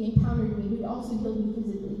Jesus. He encountered me, but he also healed me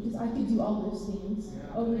physically because I could do all those things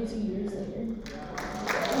over 2 years later. And so,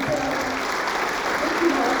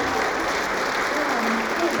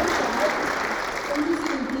 I'm just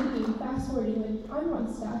even thinking, fast forwarding, like, I'm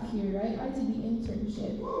on staff here, right? I did the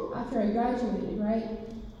internship after I graduated, right?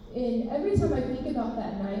 And every time I think about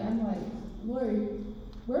that night, I'm like, Lord,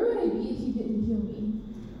 where would I be if you didn't heal me?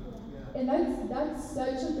 And that's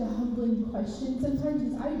such like a humbling question sometimes,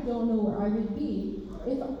 because I don't know where I would be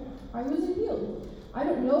if I wasn't healed. I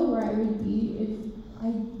don't know where I would be if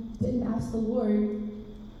I didn't ask the Lord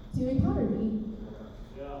to encounter me.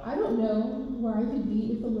 I don't know where I could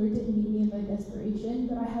be if the Lord didn't meet me in my desperation,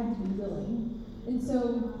 but I had to be willing. And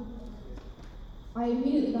so I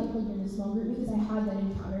immediately got plugged into small group because I had that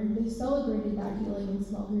encounter. They celebrated that healing in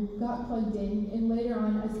small group, got plugged in, and later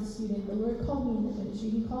on as a student, the Lord called me in the ministry.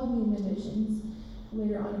 He called me in the missions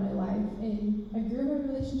later on in my life. And I grew my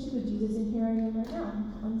relationship with Jesus, and here I am right now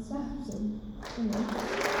on staff. So, anyway.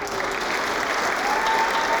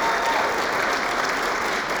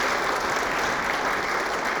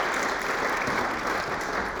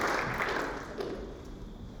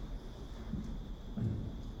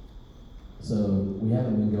 So we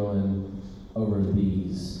haven't been going over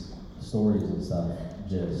these stories and stuff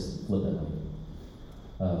just flippantly.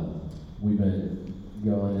 We've been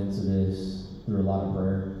going into this through a lot of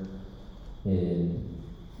prayer, and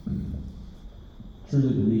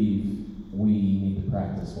truly believe we need to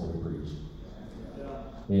practice what we preach.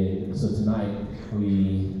 And so tonight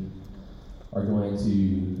we are going to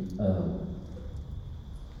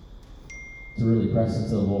really press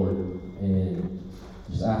into the Lord and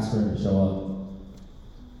just ask for him to show up.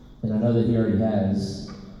 And I know that he already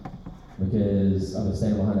has, because I've been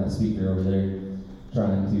standing behind that speaker over there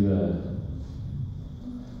trying to,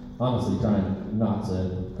 honestly trying not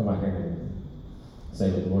to come out here and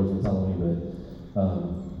say what the Lord's been telling me, but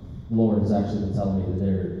the Lord has actually been telling me that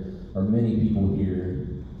there are many people here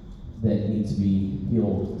that need to be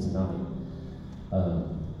healed tonight.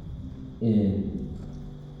 And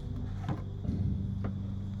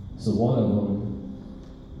so one of them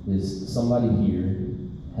is somebody here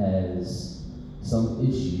has some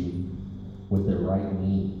issue with their right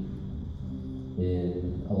knee,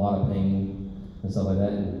 and a lot of pain and stuff like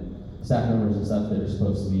that. And staff members and stuff that are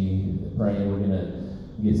supposed to be praying, we're gonna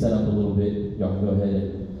get set up a little bit. Y'all can go ahead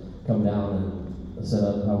and come down and set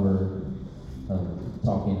up how we're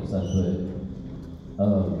talking and stuff.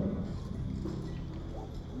 But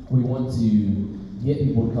we want to get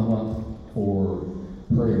people to come up for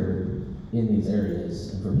prayer in these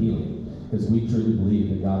areas and for healing, because we truly believe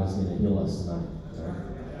that God is going to heal us tonight.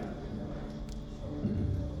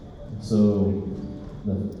 So,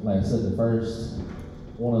 like I said,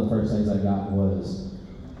 one of the first things I got was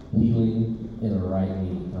healing in a right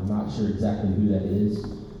knee. I'm not sure exactly who that is,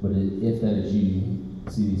 but if that is you,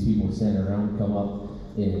 see these people standing around, come up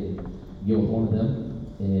and get with one of them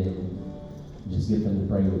and just get them to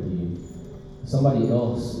pray with you. Somebody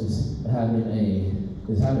else is having a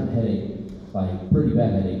headache, like pretty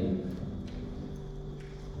bad headache.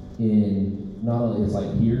 And not only it's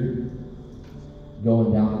like here,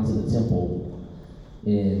 going down into the temple,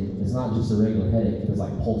 and it's not just a regular headache, it's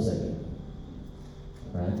like pulsating.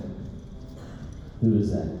 Right? Who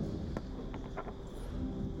is that?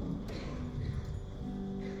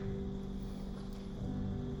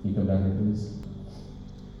 Can you come down here, please?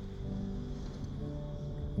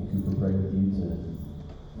 Can Cooper pray with you to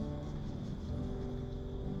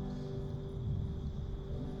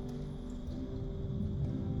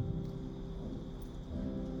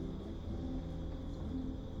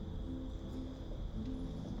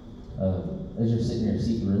as you're sitting in your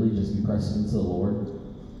seat, really just be pressing into the Lord,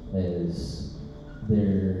 as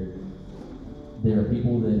there are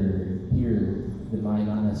people that are here that might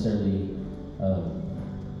not necessarily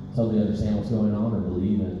totally understand what's going on or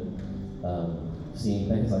believe in seeing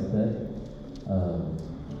things like that.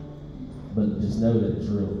 But just know that it's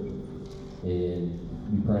real, and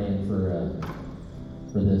be praying for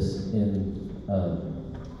this in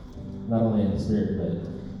not only in the spirit, but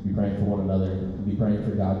be praying for one another. Be praying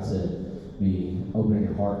for God to be opening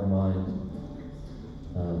your heart and mind.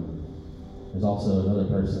 There's also another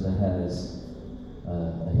person that has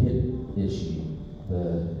a hip issue,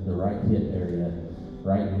 the right hip area,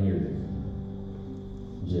 right here,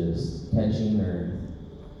 just catching or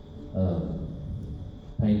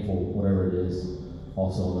painful, whatever it is.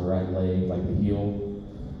 Also on the right leg, like the heel,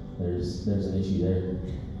 there's an issue there.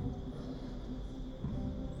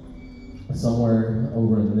 Somewhere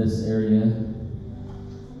over in this area,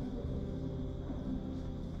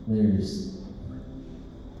 there's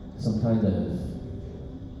some kind of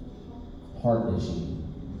heart issue,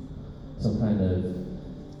 some kind of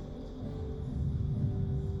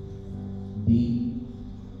deep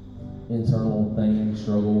internal thing,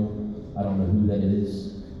 struggle. I don't know who that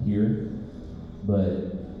is here,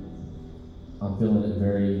 but I'm feeling it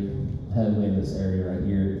very heavily in this area right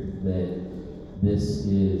here, that this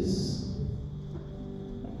is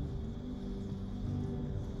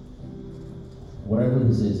whatever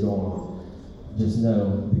this is going on. Just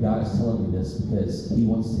know that God is telling me this because He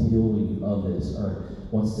wants to heal you of this, or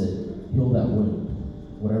wants to heal that wound,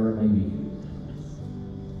 whatever it may be.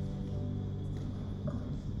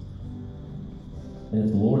 And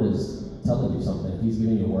if the Lord is telling you something, if He's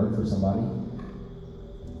giving you a word for somebody,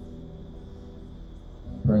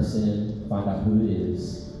 press in, find out who it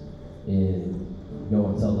is, and go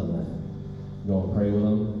and tell them that. Go and pray with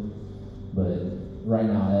them. But right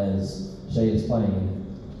now, as Shay is playing,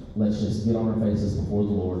 let's just get on our faces before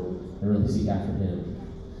the Lord and really seek after Him.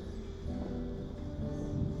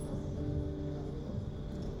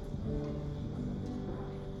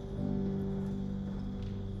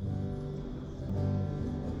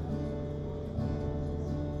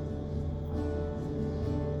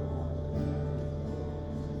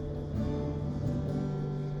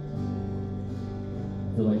 I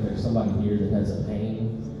feel like there's somebody here that has a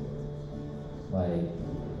pain, like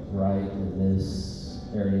right in this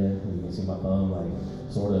area. You can see my thumb, like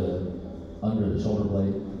sort of under the shoulder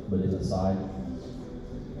blade, but in the side. I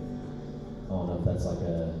don't know if that's like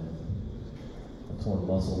a torn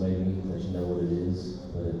muscle maybe, that you know what it is,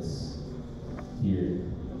 but it's here.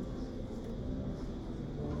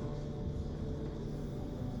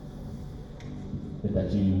 If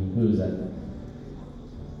that's you, who is that?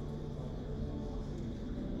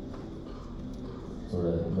 Sort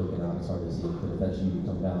of looking out, it's hard to see, but if that's you,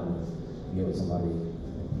 come down and get with somebody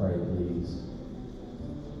and pray, please.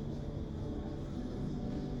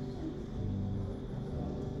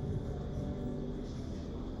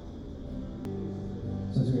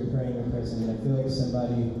 So as we were praying and pressing, I feel like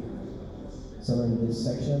somebody, somewhere in this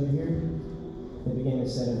section over here, they begin to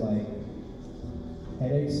set of like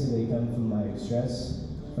headaches, so they come from like stress,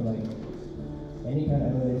 from like any kind of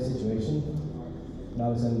unrelated situation. And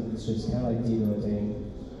all of a sudden, it's just kind of like debilitating.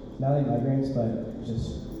 Not like migraines, but it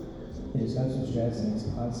just comes from stress and it's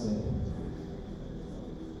constant.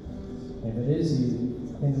 And if it is you,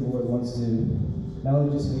 I think the Lord wants to not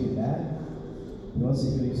only just heal you that, He wants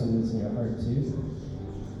to heal you something that's in your heart too.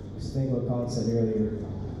 Just think what Colin said earlier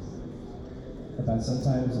about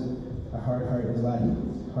sometimes a hard heart is a lot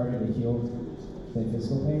harder to heal than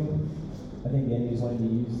physical pain. I think the enemy's wanting to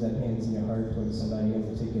use that pain that's in your heart towards somebody in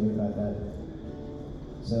particular about that.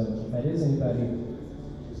 So if that is anybody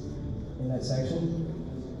in that section,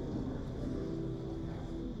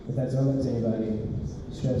 if that's relevant to anybody,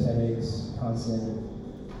 stress, headaches, constant,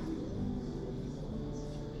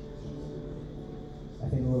 I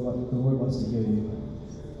think the Lord wants to heal you.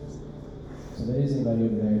 So if there is anybody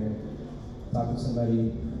over there, talk to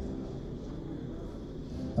somebody,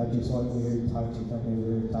 talk to your small leader, talk to your company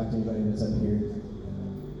leader, talk to anybody that's up here.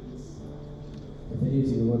 If it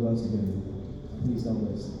is you, the Lord wants to heal you. Please don't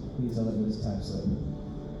listen. Please don't let this time slip.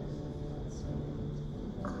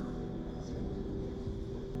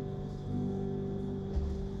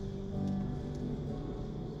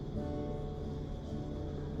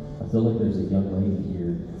 I feel like there's a young lady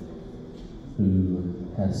here who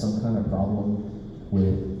has some kind of problem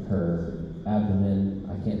with her abdomen.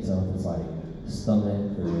 I can't tell if it's like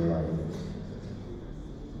stomach or like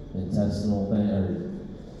intestinal thing, or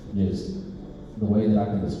just the way that I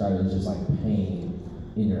can describe it is just like pain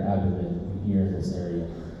in your abdomen here in this area.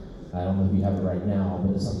 I don't know if you have it right now,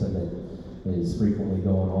 but it's something that is frequently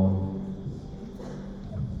going on.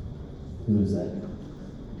 Who is that?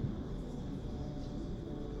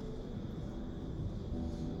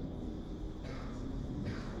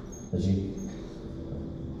 Is she?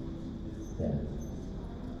 Yeah.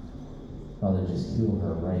 Father, just heal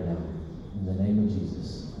her right now. In the name of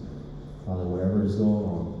Jesus. Father, whatever is going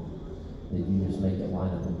on, that you just make it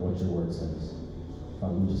line up with what your word says.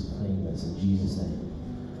 Father, we just claim this in Jesus' name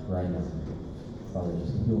right now. Father,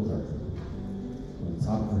 just heal her. From the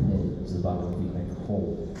top of her head to the bottom of her feet, make her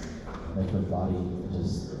whole. Make her body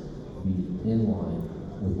just be in line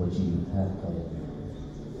with what you have planned.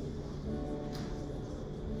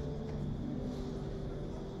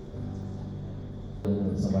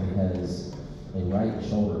 When somebody has a right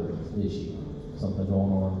shoulder issue, something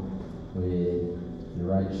going on with your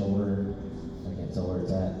right shoulder, I can't tell where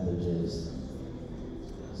it's at, but just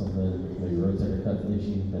something, maybe rotator cuff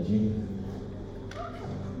issue, that's you?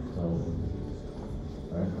 So,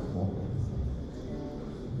 alright, well.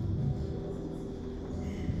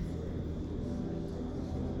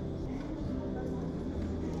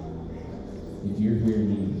 If you're here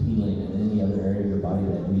needing healing in any other area of your body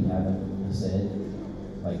that we haven't said,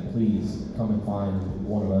 like, please come and find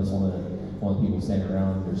one of us, one of the people standing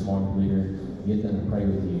around, your small group leader, get them to pray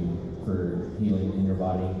with you for healing in your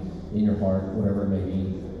body, in your heart, whatever it may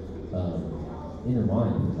be, in your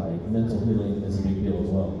mind. Like, mental healing is a big deal as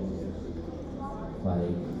well.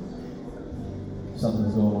 Like, if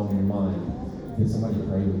something's going on in your mind, get somebody to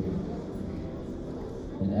pray with you.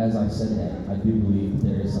 And as I said that, I do believe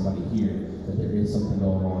there is somebody here, that there is something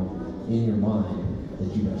going on in your mind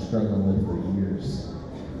that you've been struggling with for years.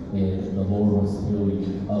 And the Lord wants to heal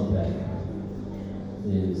you of that.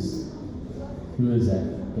 Who is that?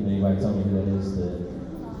 Can anybody tell me who that is?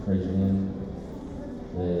 Raise your hand.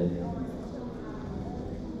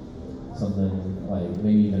 Something like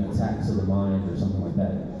maybe even attacks of the mind or something like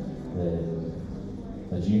that.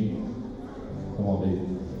 That's you? Come on, dude.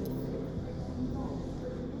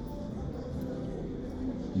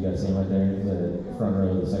 You guys see him right there? The front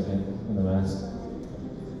row, the second in the mask.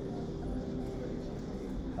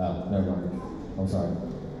 Oh, never mind. I'm sorry.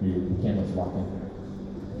 Your camera's blocking.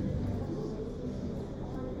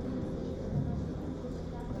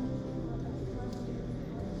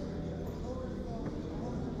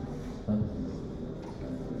 Huh?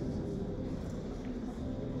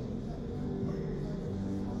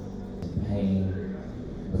 Pain,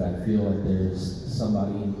 but I feel like there's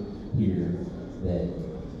somebody here that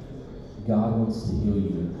God wants to heal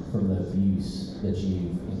you from the abuse that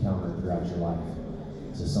you've encountered throughout your life.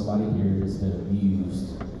 So somebody here that's been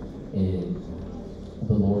abused, and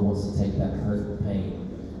the Lord wants to take that hurt and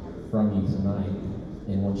pain from you tonight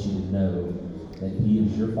and wants you to know that He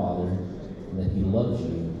is your Father, and that He loves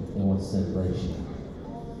you and wants to embrace you.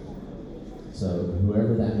 So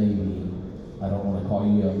whoever that may be, I don't want to call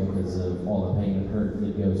you up because of all the pain and hurt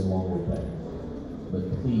that goes along with that.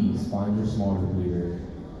 But please find your small group leader,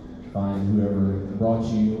 find whoever brought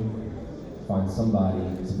you, find somebody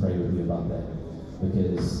to pray with you about that.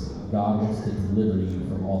 Because God wants to deliver you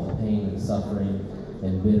from all the pain and suffering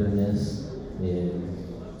and bitterness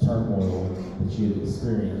and turmoil that you have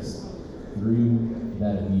experienced through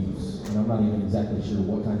that abuse. And I'm not even exactly sure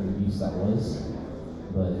what kind of abuse that was,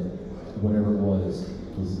 but whatever it was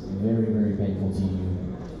very, very painful to you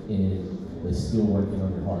and is still working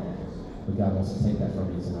on your heart. But God wants to take that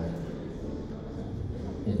from you tonight.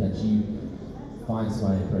 And that you find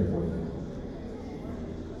somebody to pray for you.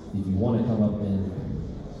 If you want to come up and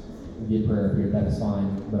get prayer up here, that is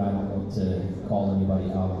fine, but I don't want to call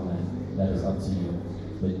anybody out on that. That is up to you.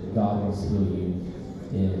 But God wants to heal you,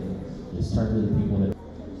 and just turn to the people that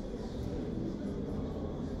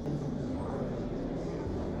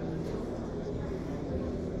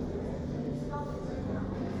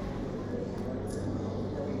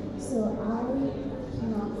So I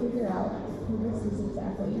cannot figure out who this is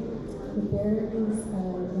exactly, but there is a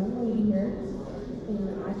young lady here,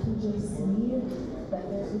 and I can just see that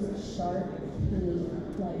there is a sharp pain,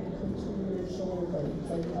 like between your shoulder blades,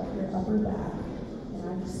 like up your upper back, and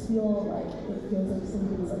I just feel like it feels like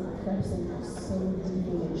something's like pressing so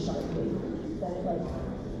deeply and sharply that it like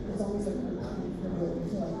it's almost like uncomfortable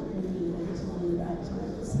to like breathe and to move at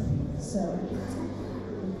times. So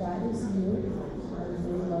if that is you, I would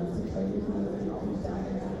really love to pray with you, and I'll be down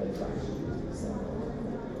here at the front. So.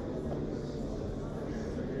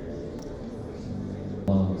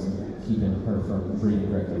 lungs, keeping her from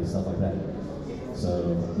breathing correctly, stuff like that.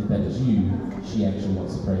 So if that is you, she actually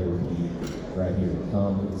wants to pray with you right here.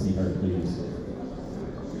 Come and see her, please.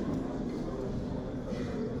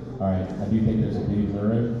 All right, I do think there's a dude in the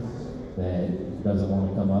room that doesn't want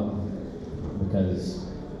to come up. because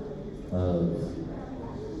of,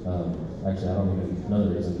 actually I don't even know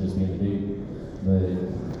the reason, just being a dude, but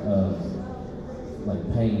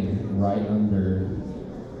like pain right under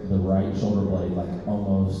the right shoulder blade, like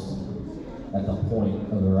almost at the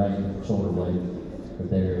point of the right shoulder blade, that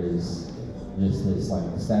there is just this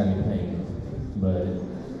like stabbing pain. But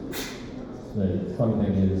the funny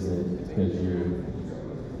thing is that because you're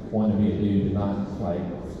wanting to be a dude and not like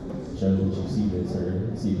show that you see this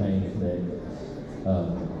or see pain, that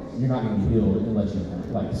you're not going to be healed unless you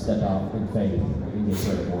like step out in faith and get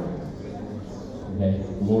prayer for it. Okay,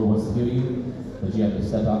 the Lord wants to heal you, but you have to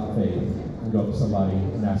step out in faith and go up to somebody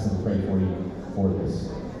and ask them to pray for you for this.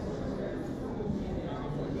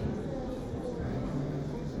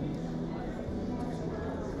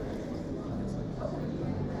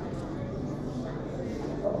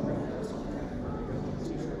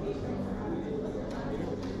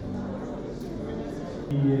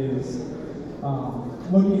 He is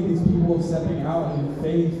looking at these people stepping out in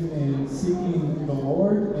faith and seeking the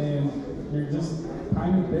Lord, and you're just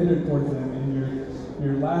kind of bitter towards them, and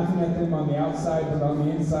you're laughing at them on the outside, but on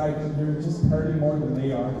the inside, you're just hurting more than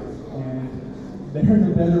they are. And they're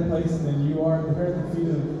in a better place than you are. They're at the feet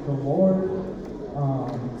of the Lord,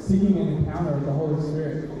 seeking an encounter with the Holy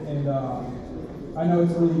Spirit. And I know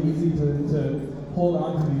it's really easy to hold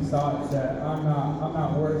on to these thoughts that I'm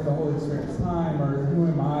not worth the Holy Spirit's time, or who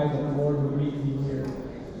am I that the Lord would meet me here.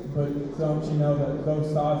 But don't you know that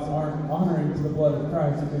those thoughts aren't honoring to the blood of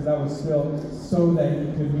Christ, because that was spilled so that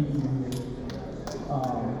He could meet you here.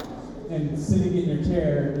 And sitting in your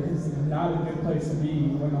chair is not a good place to be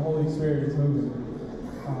when the Holy Spirit is moving.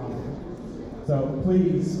 So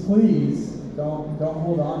please don't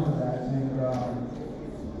hold on to that. And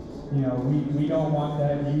we don't want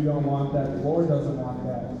that. You don't want that. The Lord doesn't want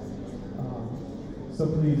that. So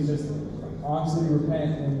please just honestly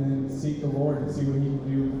repent and then seek the Lord and see what He can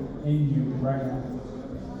do in you right now.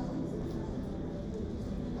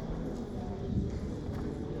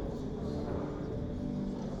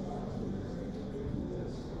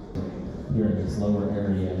 Here in this lower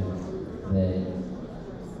area that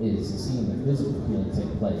is seeing the physical healing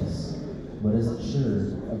take place, but isn't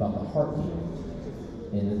sure about the heart healing.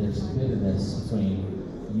 And that there's some bitterness between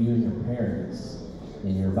you and your parents,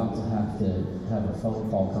 and you're about to have a phone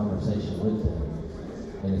call conversation with them,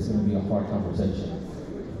 and it's going to be a hard conversation.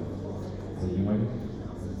 Is it you, Wayne?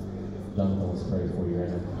 Jonathan wants to pray for you right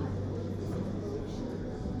now.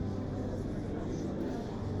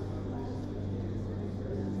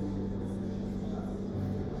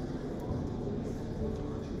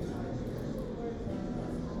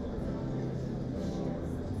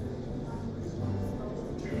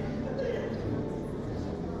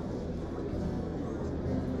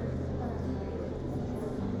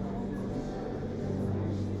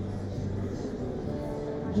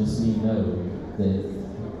 Just so you know that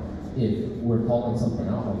if we're calling something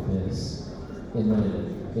out like this, and then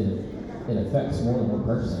it affects more than one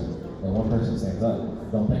person, and one person stands up,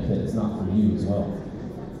 don't think that it's not for you as well.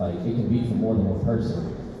 Like, it can be for more than one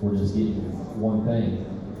person. We're just getting one thing,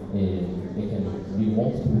 and it can be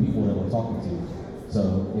multiple people that we're talking to.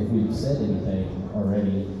 So if we've said anything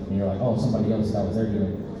already, and you're like, oh, somebody else that was there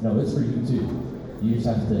doing, no, it's for you too. You just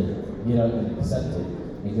have to get up and accept it,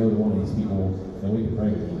 and go to one of these people, and we can pray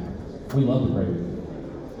with you. We love to pray with you.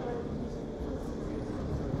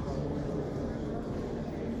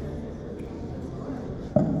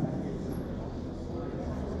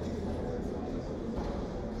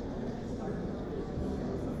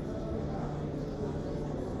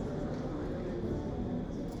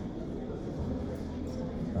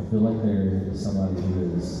 I feel like there is somebody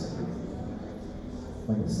who is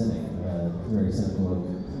like a cynic, very cynical of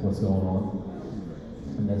what's going on,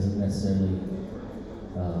 and doesn't necessarily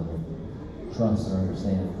trust or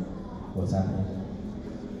understand what's happening.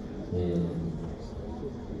 And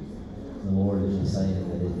the Lord is just saying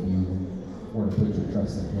that if you were to put your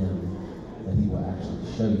trust in Him, that He will actually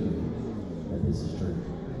show you that this is true.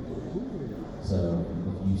 So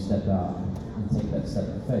if you step out and take that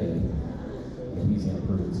step of faith, that He's going to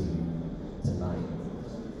prove it to you tonight.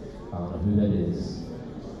 I don't know who that is,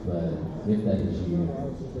 but if that is you,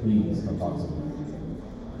 please come talk to me.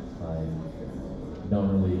 I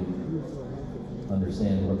don't really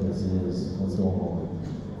understand what this is, what's going on,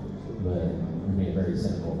 but you're being very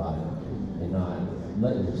cynical about it and not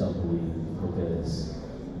letting yourself believe because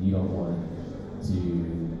you don't want to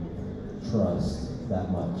trust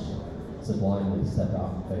that much to blindly step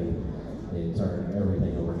out in faith and turn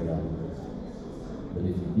everything over to God. But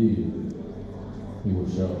if you do, He will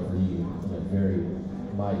show up for you in a very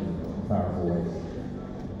mighty, powerful way.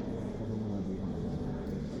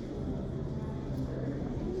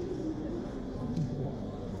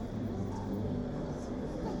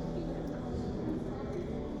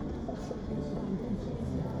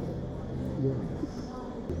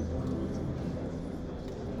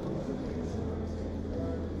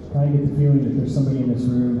 kind of get the feeling that there's somebody in this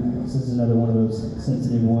room. This is another one of those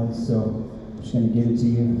sensitive ones, so I'm just going to give it to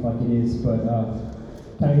you like it is. But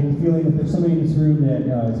kind of get the feeling that there's somebody in this room that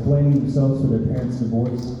is blaming themselves for their parents'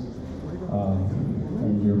 divorce.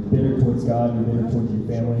 And you're bitter towards God, you're bitter towards your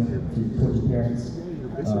family, towards your parents.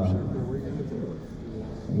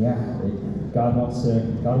 God wants to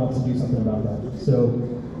do something about that. So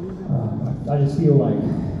I just feel like,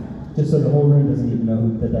 just so the whole room doesn't even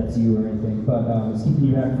know that that's you or anything, but it's keeping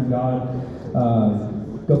you back from God.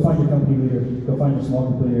 Go find your company leader, go find your small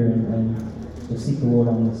group leader, and just seek the Lord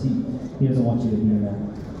on this. He doesn't want you to be in that.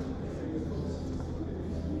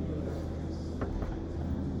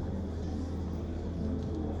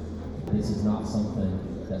 This is not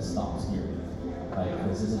something that stops here. Like,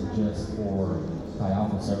 this isn't just for Chi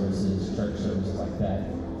Alpha services, church services like that,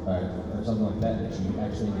 or something like that you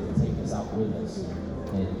actually get to take this out with us.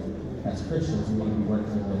 And as Christians, we need to be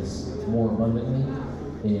working this more abundantly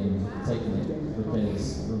in taking it.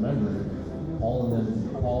 Because remember, Paul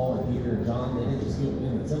and Peter and John, they didn't just heal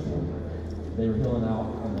in the temple. They were healing out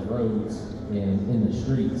on the roads and in the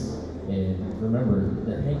streets. And remember,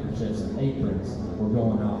 their handkerchiefs and aprons were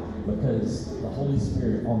going out because the Holy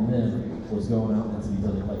Spirit on them was going out into these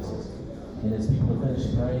other places. And as people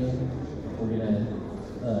finish praying, we're going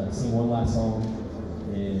to sing one last song,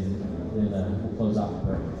 and then we'll close out the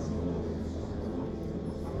prayer.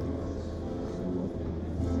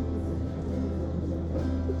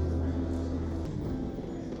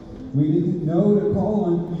 We didn't know to call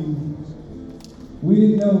on you. We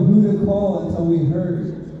didn't know who to call until we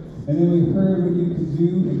heard. And then we heard what you could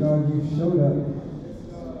do, and God, you showed up.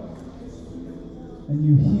 And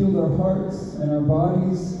you healed our hearts and our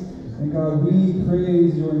bodies. And God, we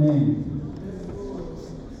praise your name.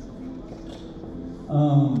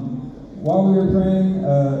 While we were praying,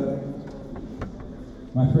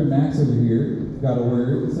 my friend Max over here got a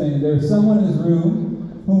word saying there's someone in this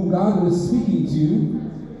room whom God was speaking to,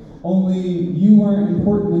 only you weren't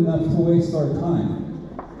important enough to waste our time.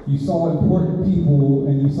 You saw important people,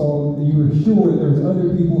 and you were sure that there was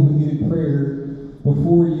other people who needed prayer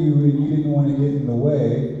before you, and you didn't want to get in the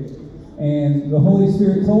way. And the Holy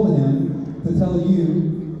Spirit told him to tell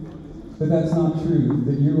you that that's not true,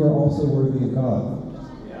 that you are also worthy of God.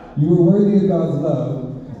 You were worthy of God's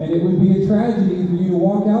love, and it would be a tragedy for you to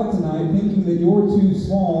walk out tonight thinking that you're too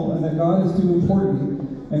small and that God is too important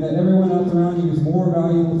and that everyone else around you is more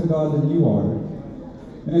valuable to God than you are.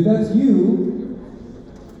 And if that's you,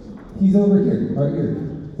 He's over here, right here,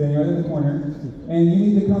 standing right in the corner, and you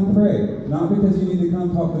need to come pray. Not because you need to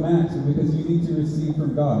come talk to Max, but because you need to receive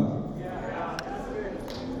from God.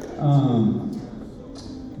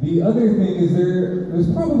 The other thing is there's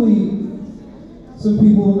probably some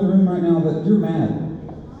people in the room right now that you're mad.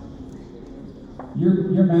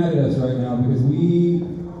 You're mad at us right now because we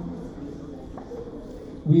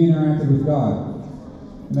interacted with God.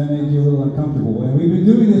 And that made you a little uncomfortable. And we've been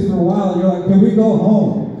doing this for a while, and you're like, can we go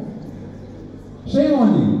home? Shame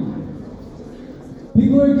on you.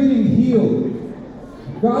 People are getting healed.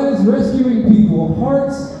 God is rescuing people.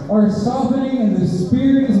 Hearts are softening and the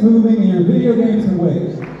Spirit is moving, and your video games can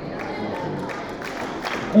wait.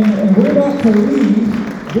 And we're about to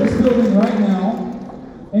leave this building right now,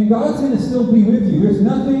 and God's going to still be with you. There's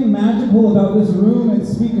nothing magical about this room and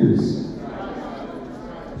speakers.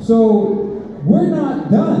 So we're not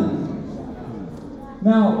done.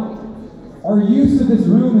 Now, our use of this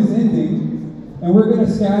room is ending. And we're going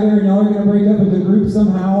to scatter, and y'all are going to break up into groups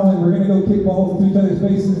somehow, and we're going to go kick balls into each other's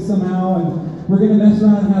faces somehow, and we're going to mess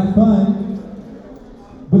around and have fun.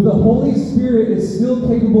 But the Holy Spirit is still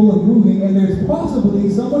capable of moving, and there's possibly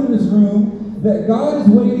someone in this room that God is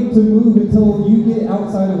waiting to move until you get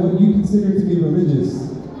outside of what you consider to be religious,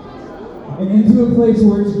 and into a place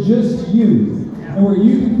where it's just you, and where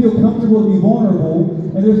you can feel comfortable and be vulnerable,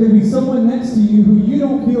 and there's going to be someone next to you who you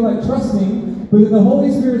don't feel like trusting. But the Holy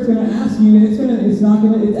Spirit's going to ask you, and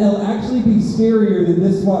it'll actually be scarier than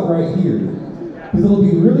this spot right here. Because it'll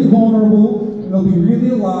be really vulnerable, it'll be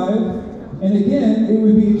really alive, and again, it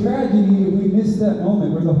would be a tragedy if we missed that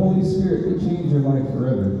moment where the Holy Spirit could change your life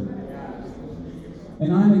forever.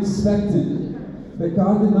 And I'm expectant that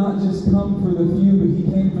God did not just come for the few, but He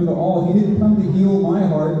came for the all. He didn't come to heal my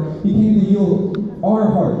heart, He came to heal our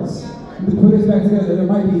hearts, and to put us back together, that there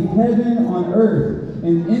might be heaven on earth.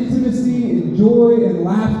 And intimacy and joy and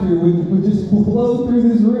laughter would just flow through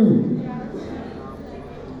this room.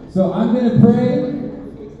 So I'm going to pray,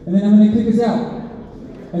 and then I'm going to kick us out.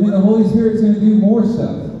 And then the Holy Spirit's going to do more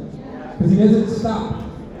stuff. Because He doesn't stop.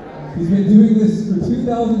 He's been doing this for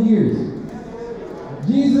 2,000 years.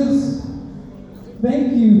 Jesus,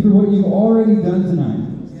 thank you for what you've already done tonight.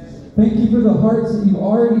 Thank you for the hearts that you've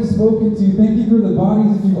already spoken to. Thank you for the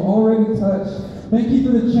bodies that you've already touched. Thank you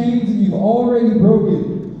for the chains that you've already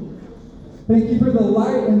broken. Thank you for the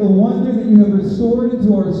light and the wonder that you have restored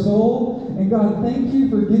into our soul. And God, thank you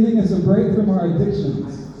for giving us a break from our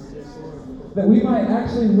addictions. That we might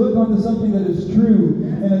actually look onto something that is true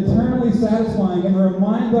and eternally satisfying and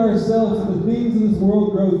remind ourselves that the things of this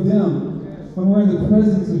world grow dim when we're in the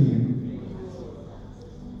presence of you.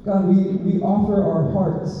 God, we offer our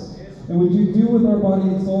hearts. And would you do with our body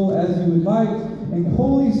and soul as you would like? And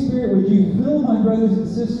Holy Spirit, would you fill my brothers and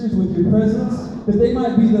sisters with your presence, that they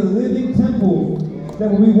might be the living temple,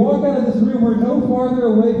 that when we walk out of this room, we're no farther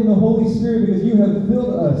away from the Holy Spirit because you have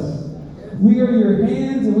filled us. We are your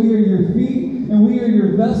hands, and we are your feet, and we are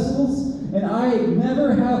your vessels, and I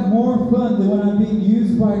never have more fun than when I'm being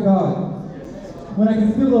used by God. When I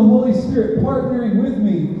can feel the Holy Spirit partnering with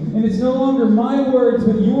me, and it's no longer my words,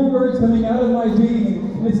 but your words coming out of my being,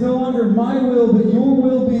 and it's no longer my will, but your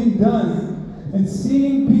will being done, and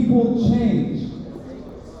seeing people change.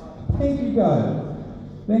 Thank you, God.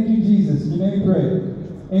 Thank you, Jesus. In your name we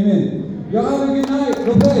pray. Amen. Y'all have a good night.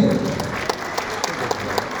 Go play.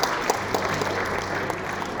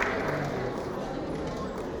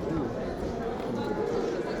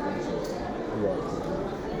 Right.